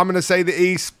 So I'm going to say the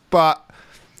East, but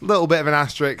a little bit of an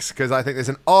asterisk because I think there's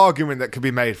an argument that could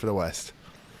be made for the West.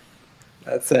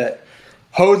 That's it.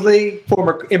 Hoadley,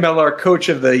 former MLR Coach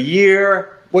of the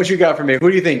Year. What you got for me? Who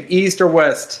do you think, East or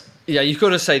West? Yeah, you've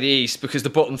got to say the East, because the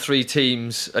bottom three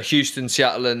teams are Houston,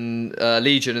 Seattle and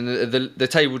Legion, and the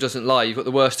table doesn't lie. You've got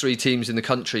the worst three teams in the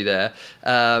country there.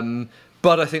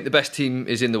 But I think the best team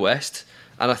is in the West,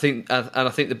 and I think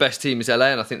the best team is LA,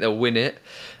 and I think they'll win it.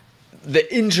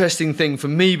 The interesting thing for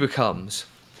me becomes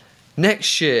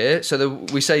next year. So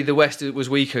we say the West was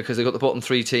weaker because they got the bottom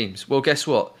three teams. Well, guess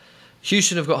what?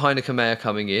 Houston have got Heineken Meyer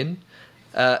coming in.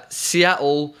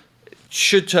 Seattle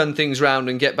should turn things around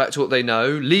and get back to what they know.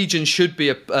 Legion should be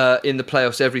in the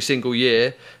playoffs every single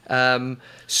year.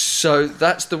 So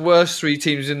that's the worst three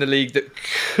teams in the league that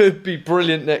could be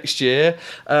brilliant next year.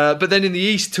 But then in the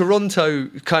East, Toronto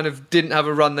kind of didn't have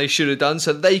a run they should have done,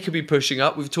 so they could be pushing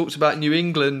up. We've talked about New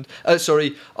England,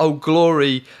 Old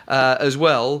Glory as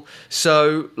well.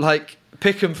 So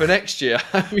pick them for next year.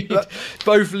 I mean,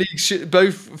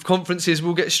 both conferences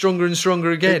will get stronger and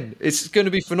stronger again. It's going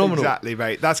to be phenomenal. Exactly,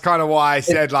 mate. That's kind of why I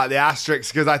said the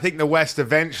asterisk, because I think the West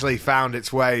eventually found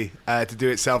its way to do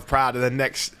itself proud, and then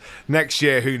next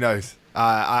year, who knows?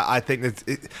 I think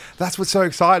that's what's so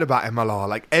exciting about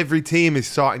MLR. Every team is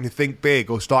starting to think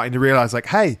big, or starting to realise,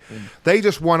 hey, they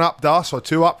just one-upped us or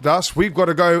two-upped us. We've got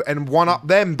to go and one-up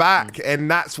them back.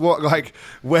 And that's what,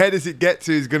 where does it get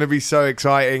to is going to be so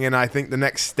exciting. And I think the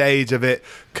next stage of it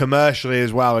commercially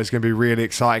as well is going to be really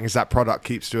exciting as that product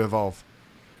keeps to evolve.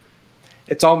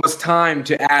 It's almost time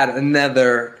to add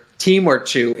another team or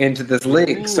two into this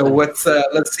league. Ooh. So let's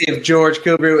see if George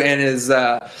Kilbrew and his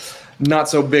not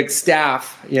so big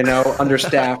staff,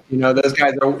 understaffed.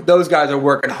 Those guys are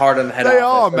working hard on the head office. They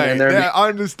are, mate. They're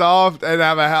understaffed and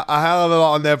have a hell of a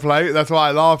lot on their plate. That's why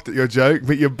I laughed at your joke,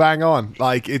 but you're bang on.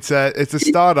 It's a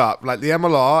startup. The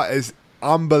MLR is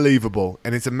unbelievable,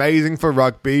 and it's amazing for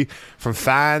rugby, from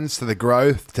fans to the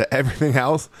growth to everything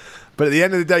else. But at the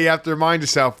end of the day, you have to remind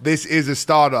yourself, this is a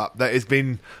startup that has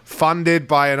been funded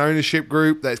by an ownership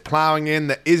group that's ploughing in,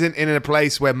 that isn't in a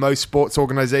place where most sports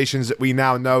organizations that we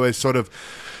now know as sort of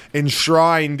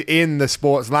enshrined in the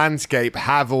sports landscape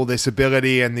have all this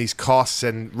ability and these costs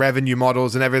and revenue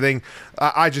models and everything.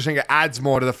 I just think it adds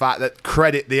more to the fact that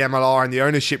credit the MLR and the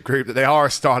ownership group that they are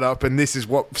a startup, and this is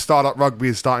what startup rugby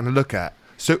is starting to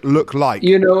look like.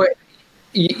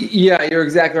 Yeah, you're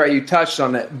exactly right. You touched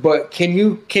on it, but can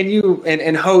you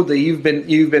and Hoadley, you've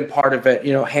been part of it,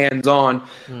 hands on.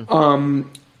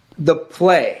 The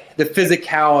play, the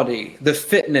physicality, the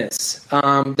fitness,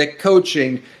 the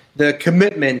coaching, the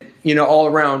commitment, all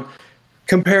around.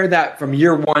 Compare that from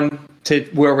year one to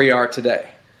where we are today.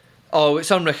 Oh,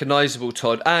 it's unrecognisable,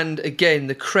 Todd. And again,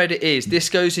 the credit is this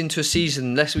goes into a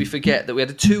season, lest we forget that we had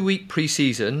a 2-week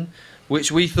pre-season, which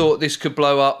we thought this could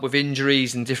blow up with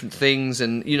injuries and different things.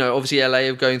 And, obviously LA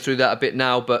are going through that a bit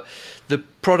now, but the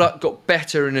product got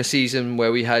better in a season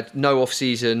where we had no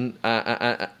off-season,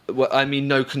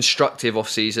 no constructive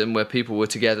off-season where people were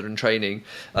together and training.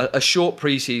 A short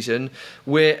pre-season,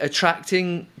 we're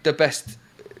attracting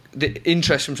the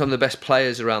interest from some of the best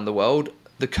players around the world.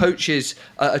 The coaches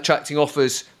are attracting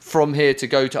offers from here to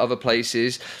go to other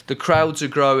places. The crowds are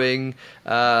growing.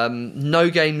 No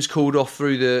games called off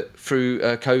through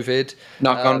COVID.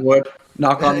 Knock on wood.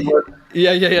 Knock on wood.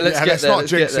 Yeah. Let's not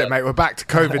jinx it, mate. We're back to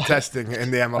COVID testing in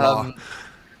the MLR.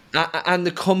 And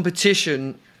the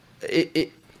competition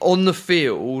on the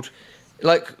field,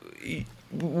 like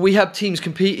we have teams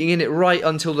competing in it right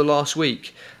until the last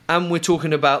week, and we're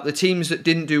talking about the teams that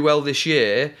didn't do well this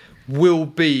year will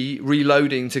be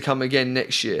reloading to come again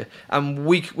next year, and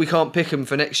we can't pick them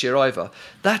for next year either.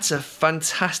 That's a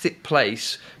fantastic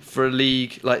place for a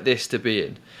league like this to be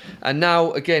in. And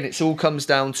now again, it all comes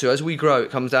down to, as we grow, it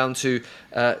comes down to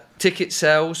ticket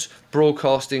sales,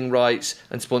 broadcasting rights,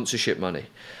 and sponsorship money.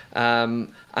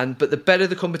 But the better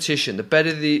the competition, the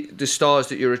better the stars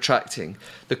that you're attracting,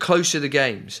 the closer the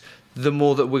games, the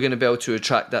more that we're going to be able to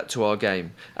attract that to our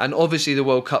game. And obviously the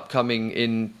World Cup coming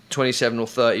in 27 or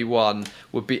 31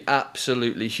 would be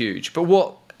absolutely huge. But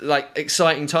what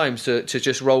exciting times to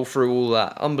just roll through all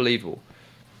that. Unbelievable.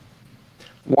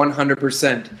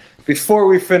 100%. Before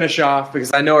we finish off,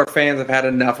 because I know our fans have had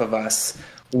enough of us,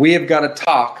 we have got to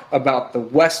talk about the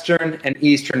Western and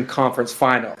Eastern Conference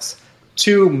Finals.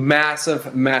 2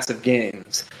 massive, massive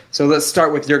games. So let's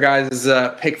start with your guys'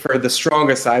 pick for the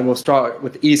strongest side. We'll start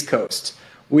with East Coast.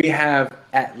 We have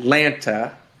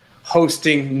Atlanta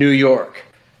hosting New York.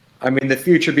 I mean, the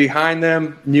future behind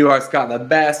them. New York's got the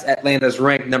best. Atlanta's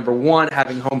ranked number 1,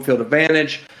 having home field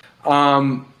advantage.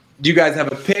 Do you guys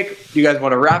have a pick? Do you guys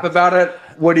want to rap about it?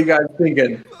 What are you guys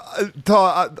thinking?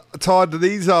 Todd,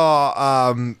 these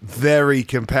are very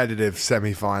competitive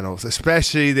semifinals,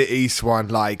 especially the East one.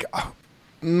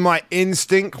 My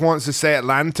instinct wants to say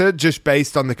Atlanta, just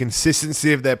based on the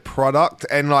consistency of their product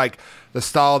and the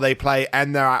style they play,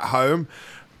 and they're at home.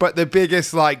 But the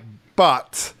biggest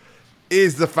but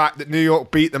is the fact that New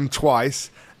York beat them twice,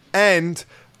 and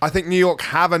I think New York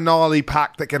have a gnarly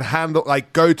pack that can handle,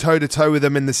 go toe-to-toe with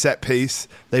them in the set piece.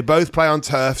 They both play on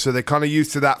turf, so they're kind of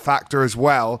used to that factor as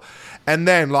well. And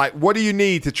then, what do you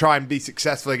need to try and be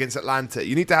successful against Atlanta?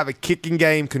 You need to have a kicking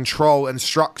game, control, and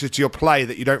structure to your play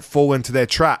that you don't fall into their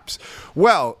traps.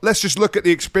 Well, let's just look at the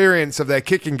experience of their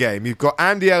kicking game. You've got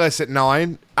Andy Ellis at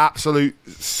 9, absolute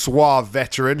suave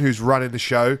veteran who's running the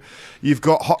show. You've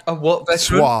got... A what veteran?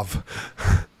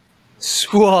 Suave.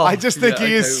 Suave. I just think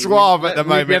he is suave at the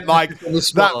moment.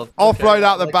 That offload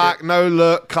out the back, no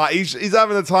look. He's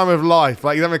having the time of life.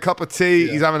 He's having a cup of tea,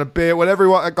 he's having a beer, whatever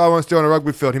that guy wants to do on a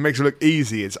rugby field. He makes it look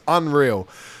easy. It's unreal.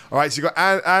 All right, so you've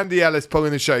got Andy Ellis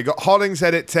pulling the show. You've got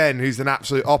Hollingshead at 10, who's an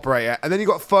absolute operator. And then you've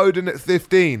got Foden at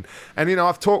 15. And,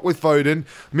 I've talked with Foden.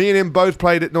 Me and him both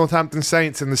played at Northampton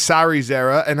Saints in the Sarries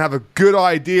era and have a good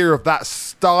idea of that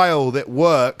style that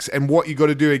works and what you got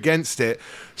to do against it.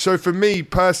 So for me,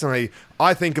 personally,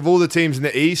 I think of all the teams in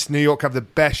the East, New York have the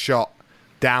best shot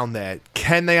down there.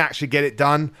 Can they actually get it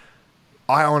done?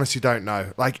 I honestly don't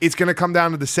know. It's going to come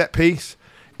down to the set piece.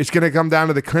 It's going to come down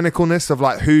to the clinicalness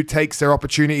of who takes their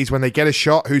opportunities when they get a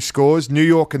shot, who scores. New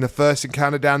York in the first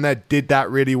encounter down there did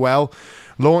that really well.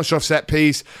 Launched off set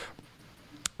piece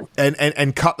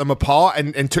and cut them apart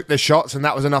and took their shots, and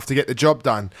that was enough to get the job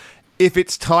done. If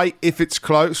it's tight, if it's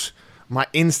close, my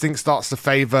instinct starts to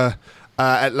favour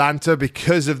Atlanta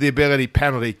because of the ability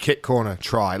penalty, kick corner,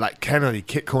 try. Kennedy,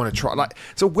 kick corner, try.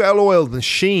 It's a well-oiled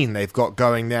machine they've got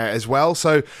going there as well.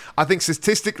 So I think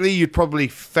statistically you'd probably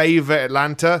favour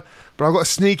Atlanta, but I've got a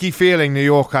sneaky feeling New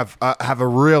York have a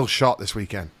real shot this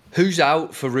weekend. Who's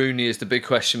out for Rooney is the big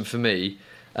question for me.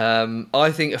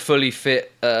 I think a fully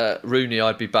fit Rooney,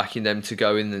 I'd be backing them to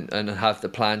go in and have the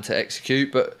plan to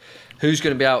execute, but who's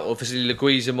going to be out? Obviously,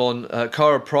 Leguizamon.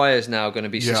 Cara Pryor's now going to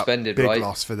be suspended, big right? Big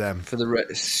loss for them. For the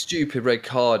stupid red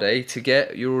card, to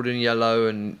get. You're all in yellow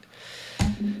and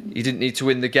you didn't need to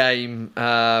win the game.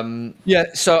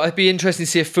 So I'd be interested to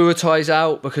see if Fuatai's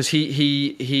out because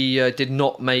he did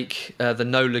not make the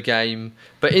Nola game.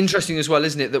 But interesting as well,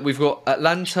 isn't it, that we've got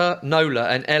Atlanta, Nola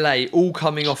and LA all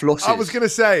coming off losses. I was going to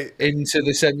say, into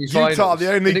the semi-finals. Utah,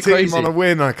 the only team crazy? On a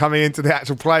winner coming into the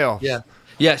actual playoffs.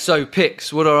 Yeah, so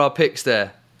picks. What are our picks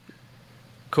there?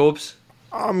 Corbs?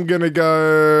 I'm going to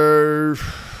go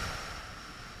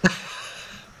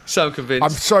Sound convinced? I'm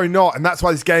so not, and that's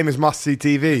why this game is must-see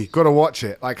TV. Got to watch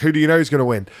it. Like, who do you know is going to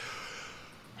win?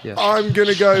 Yeah. I'm going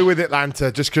to go with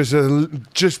Atlanta just because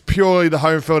just purely the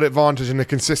home field advantage and the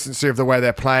consistency of the way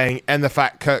they're playing and the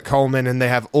fact Kurt Coleman and they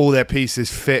have all their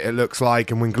pieces fit, it looks like.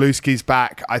 And when Gluski's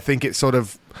back, I think it sort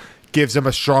of gives them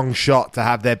a strong shot to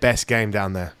have their best game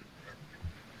down there.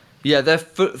 Yeah, they're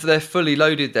fully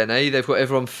loaded then, eh? They've got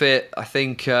everyone fit. I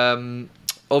think,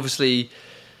 obviously,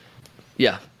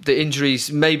 yeah, the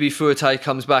injuries, maybe Fuete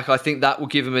comes back. I think that will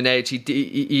give him an edge.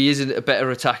 He isn't a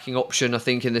better attacking option, I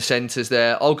think, in the centres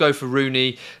there. I'll go for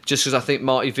Rooney just because I think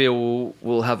Marty Veal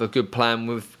will have a good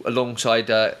plan alongside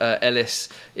Ellis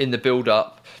in the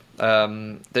build-up.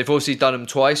 They've obviously done them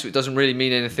twice, so it doesn't really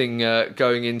mean anything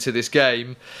going into this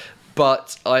game.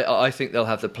 But I think they'll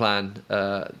have the plan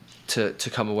to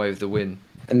come away with the win.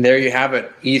 And there you have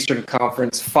it. Eastern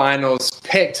Conference Finals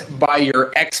picked by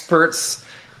your experts,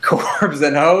 Corbs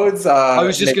and Hodes. I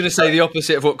was just going to say the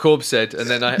opposite of what Corb said, and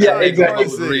then exactly.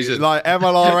 The reason. Like,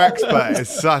 MLR expert is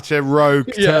such a rogue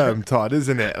term, Todd,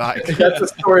 isn't it? Like, that's a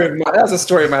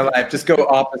story of my life. Just go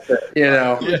opposite, you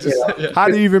know. How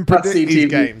do you even predict these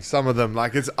games? Some of them,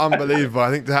 like, it's unbelievable.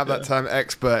 I think to have that term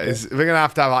expert is we're going to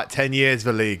have like 10 years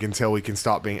of the league until we can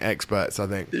start being experts, I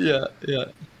think. Yeah.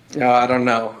 I don't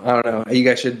know. You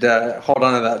guys should hold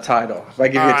on to that title. If I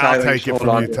give you a title, I'll take it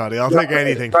from you, Toddy. I'll take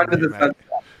anything from you, man.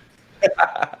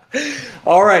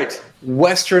 All right,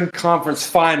 Western Conference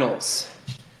Finals.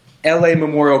 LA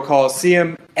Memorial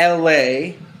Coliseum,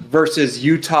 LA versus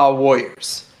Utah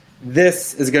Warriors.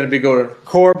 This is going to be good.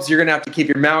 Corbs, you're going to have to keep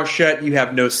your mouth shut. You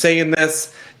have no say in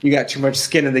this. You got too much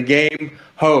skin in the game.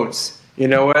 Hodes, you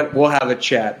know what? We'll have a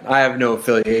chat. I have no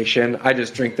affiliation. I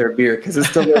just drink their beer because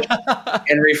it's delicious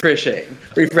and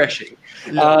refreshing.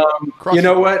 Yeah. You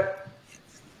know what?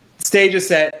 Stage is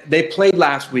set. They played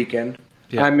last weekend.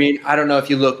 Yeah. I mean, I don't know if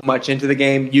you look much into the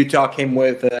game. Utah came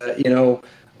with,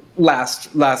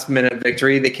 last minute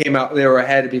victory. They came out, they were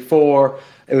ahead before.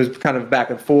 It was kind of back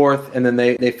and forth, and then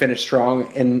they finished strong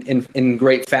in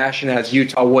great fashion, as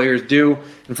Utah Warriors do,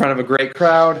 in front of a great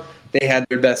crowd. They had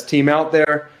their best team out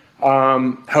there.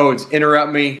 Hodes,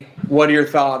 interrupt me. What are your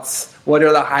thoughts? What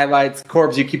are the highlights?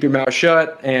 Corbs, you keep your mouth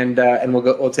shut, and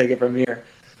we'll take it from here.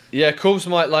 Yeah, Corbs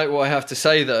might like what I have to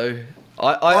say, though.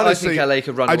 Honestly, I think LA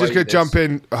could run away. I just could jump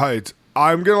in, Hodes.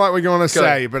 I'm going to like what you want to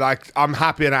say, but I'm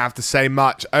happy I don't have to say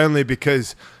much, only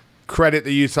because credit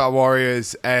the Utah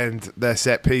Warriors and their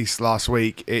set piece last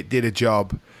week. It did a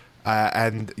job,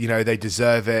 and they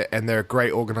deserve it, and they're a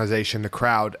great organization. The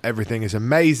crowd, everything is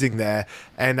amazing there,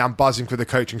 and I'm buzzing for the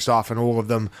coaching staff and all of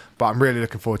them, but I'm really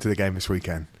looking forward to the game this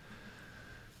weekend.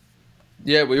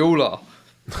 Yeah, we all are.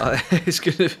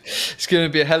 It's gonna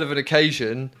be a hell of an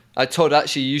occasion. Todd,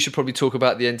 actually, you should probably talk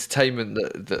about the entertainment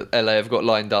that LA have got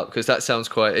lined up, because that sounds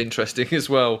quite interesting as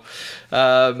well. Who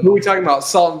are we talking about?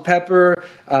 Salt and Pepper,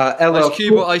 LL Ice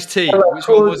Cube or Ice T? Which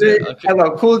one was it?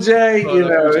 LL Cool J,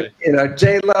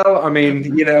 J-Lo. I mean,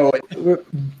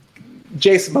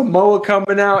 Jason Momoa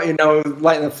coming out,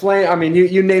 lighting the flame. I mean,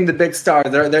 you name the big stars,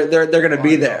 they're going to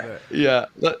be there. Yeah,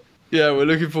 we're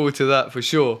looking forward to that for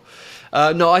sure.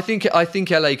 No, I think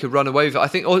LA could run away with it. I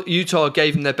think Utah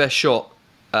gave them their best shot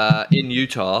in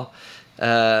Utah.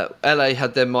 LA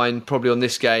had their mind probably on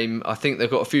this game. I think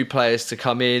they've got a few players to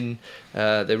come in.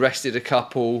 They rested a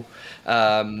couple.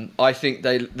 I think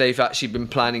they've actually been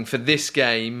planning for this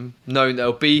game, knowing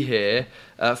they'll be here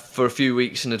for a few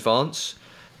weeks in advance.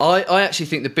 I actually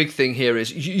think the big thing here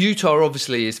is Utah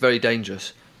obviously is very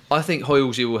dangerous. I think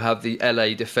Hoylesy will have the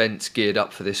LA defence geared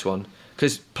up for this one,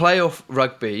 because playoff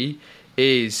rugby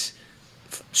is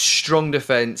strong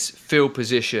defence, field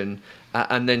position,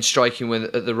 and then striking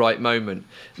at the right moment.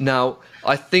 Now,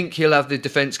 I think he'll have the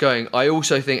defence going. I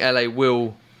also think LA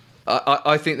will.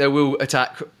 I think they will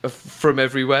attack from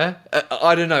everywhere.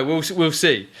 I don't know. We'll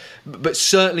see. But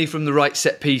certainly from the right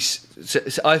set piece,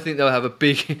 I think they'll have a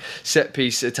big set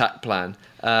piece attack plan.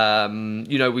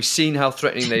 We've seen how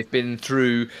threatening they've been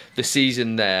through the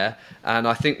season there, and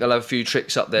I think they'll have a few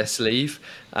tricks up their sleeve.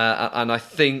 And I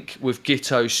think with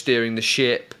Gitto steering the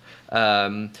ship,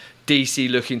 DC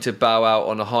looking to bow out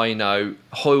on a high note,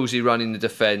 Hoylesy running the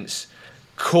defence,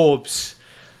 Corbs.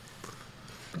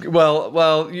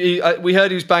 Well, we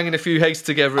heard he was banging a few heads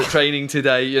together at training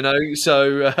today,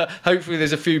 so hopefully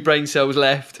there's a few brain cells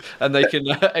left and they can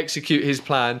execute his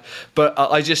plan. But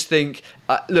I just think,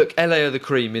 look, LA are the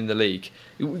cream in the league,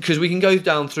 because we can go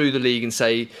down through the league and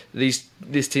say this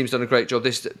team's done a great job,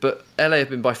 but LA have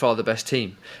been by far the best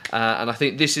team. And I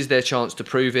think this is their chance to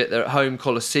prove it. They're at home,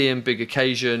 Coliseum, big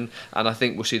occasion, and I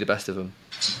think we'll see the best of them.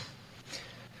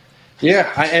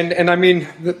 Yeah, and I mean...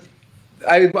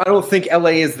 I don't think LA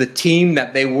is the team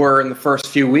that they were in the first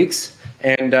few weeks.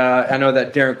 And I know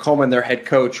that Darren Coleman, their head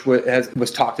coach,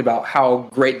 was talked about how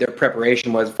great their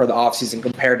preparation was for the offseason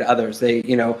compared to others. They,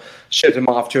 shipped them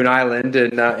off to an island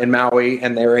in Maui,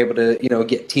 and they were able to,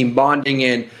 get team bonding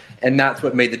in, and that's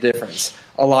what made the difference.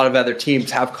 A lot of other teams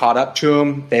have caught up to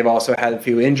them. They've also had a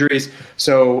few injuries.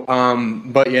 So,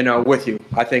 but, with you,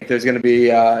 I think there's going to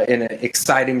be an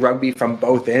exciting rugby from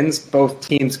both ends. Both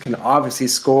teams can obviously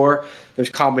score. There's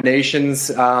combinations.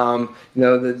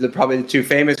 The probably the two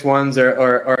famous ones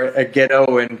are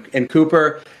Ghetto and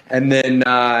Cooper, and then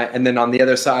on the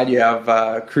other side you have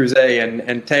Cruze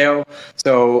and Teo.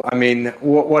 So I mean,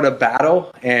 what a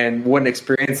battle and what an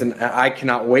experience, and I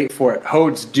cannot wait for it.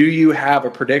 Hodes, do you have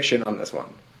a prediction on this one?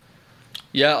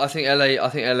 Yeah, I think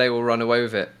LA will run away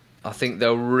with it. I think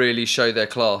they'll really show their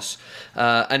class.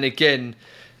 And again,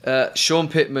 Sean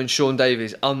Pittman, Sean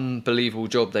Davies, unbelievable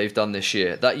job they've done this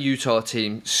year. That Utah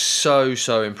team, so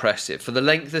impressive. For the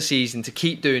length of the season, to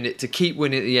keep doing it, to keep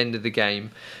winning at the end of the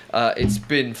game, it's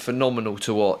been phenomenal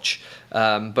to watch.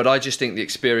 But I just think the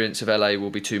experience of LA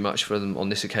will be too much for them on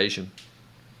this occasion.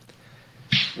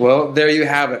 Well, there you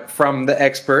have it from the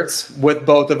experts with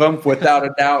both of them, without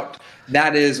a doubt.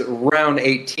 That is round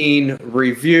 18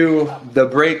 review, the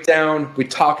breakdown. We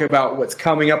talk about what's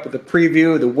coming up with the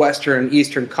preview, the Western and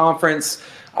Eastern Conference.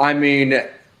 I mean,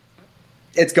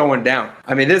 it's going down.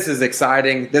 I mean, this is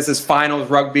exciting. This is finals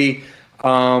rugby.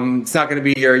 It's not going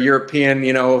to be your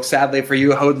European, sadly for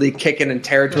you, Hoadley kicking in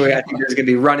territory. I think there's going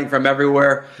to be running from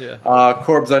everywhere. Yeah.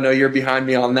 Corbs, I know you're behind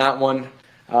me on that one.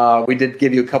 We did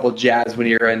give you a couple jabs when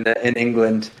you were in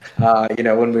England,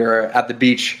 when we were at the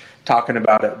beach talking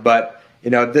about it. But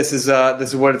this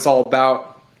is what it's all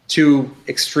about. Two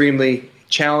extremely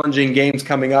challenging games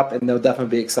coming up, and they'll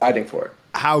definitely be exciting for it.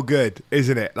 How good,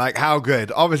 isn't it? Like, how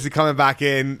good. Obviously, coming back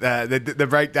in, the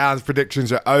breakdowns, predictions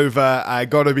are over. I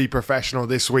got to be professional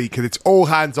this week because it's all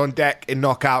hands on deck in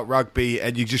knockout rugby,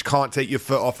 and you just can't take your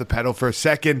foot off the pedal for a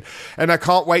second. And I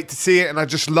can't wait to see it, and I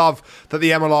just love that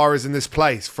the MLR is in this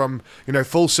place from,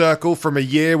 full circle from a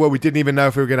year where we didn't even know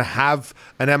if we were going to have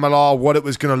an MLR, what it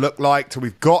was going to look like, till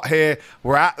we've got here.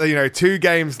 We're at, 2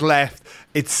 games left.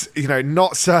 It's,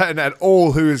 not certain at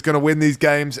all who is going to win these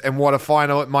games and what a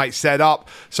final it might set up.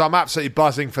 So I'm absolutely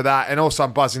buzzing for that. And also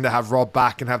I'm buzzing to have Rob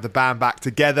back and have the band back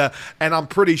together. And I'm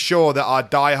pretty sure that our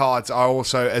diehards are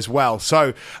also as well.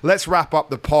 So let's wrap up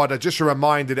the pod. Just a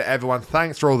reminder to everyone,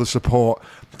 thanks for all the support.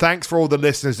 Thanks for all the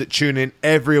listeners that tune in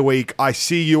every week. I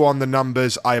see you on the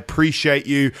numbers. I appreciate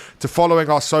you. To following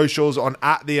our socials on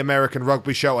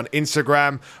 @TheAmericanRugbyShow on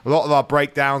Instagram. A lot of our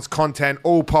breakdowns, content,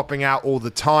 all popping out all the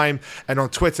time. And on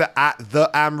Twitter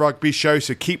 @TheAmRugbyShow.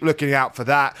 So keep looking out for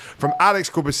that. From Alex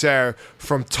Corbicero,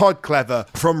 from Todd Clever,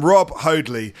 from Rob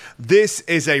Hoadley. This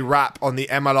is a wrap on the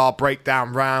MLR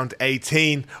Breakdown round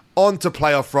 18. On to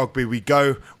playoff rugby we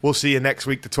go. We'll see you next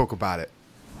week to talk about it.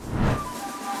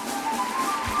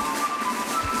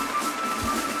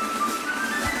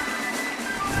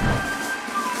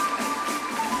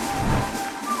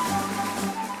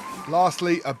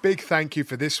 Lastly, a big thank you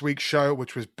for this week's show,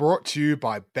 which was brought to you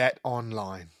by Bet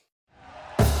Online.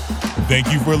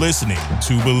 Thank you for listening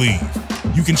to Believe.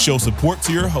 You can show support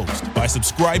to your host by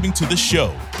subscribing to the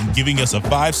show and giving us a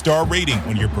 5-star rating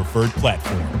on your preferred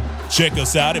platform. Check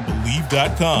us out at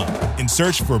Believe.com and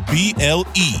search for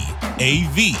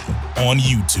BLEAV on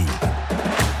YouTube.